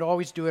 You don't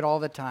always do it all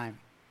the time.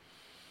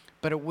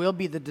 But it will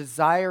be the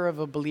desire of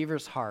a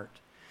believer's heart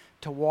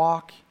to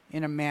walk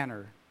in a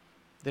manner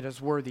that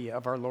is worthy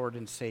of our Lord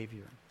and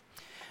Savior.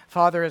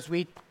 Father, as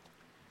we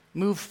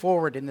move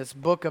forward in this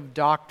book of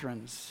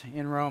doctrines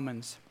in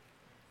Romans,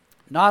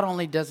 not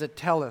only does it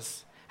tell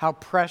us how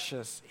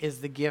precious is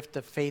the gift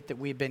of faith that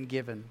we've been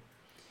given,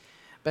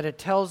 but it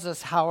tells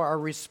us how our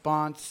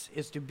response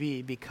is to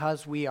be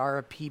because we are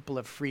a people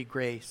of free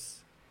grace.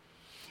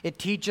 It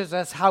teaches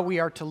us how we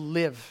are to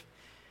live,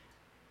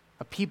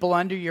 a people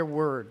under your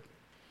word,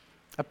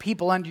 a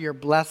people under your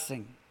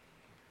blessing,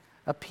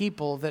 a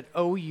people that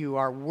owe you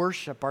our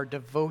worship, our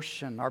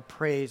devotion, our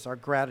praise, our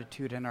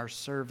gratitude, and our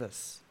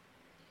service.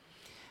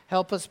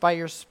 Help us by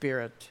your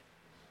Spirit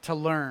to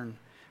learn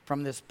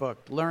from this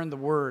book, learn the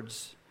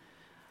words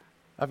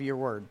of your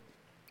word,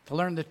 to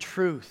learn the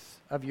truth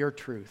of your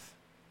truth,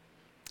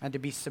 and to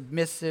be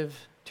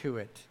submissive to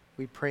it.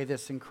 We pray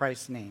this in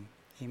Christ's name.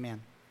 Amen.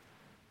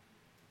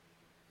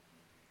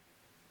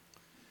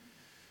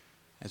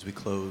 As we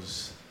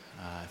close,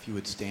 if you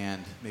would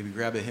stand, maybe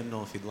grab a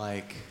hymnal if you'd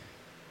like,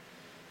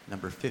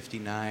 number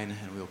 59,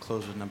 and we'll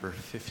close with number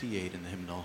 58 in the hymnal.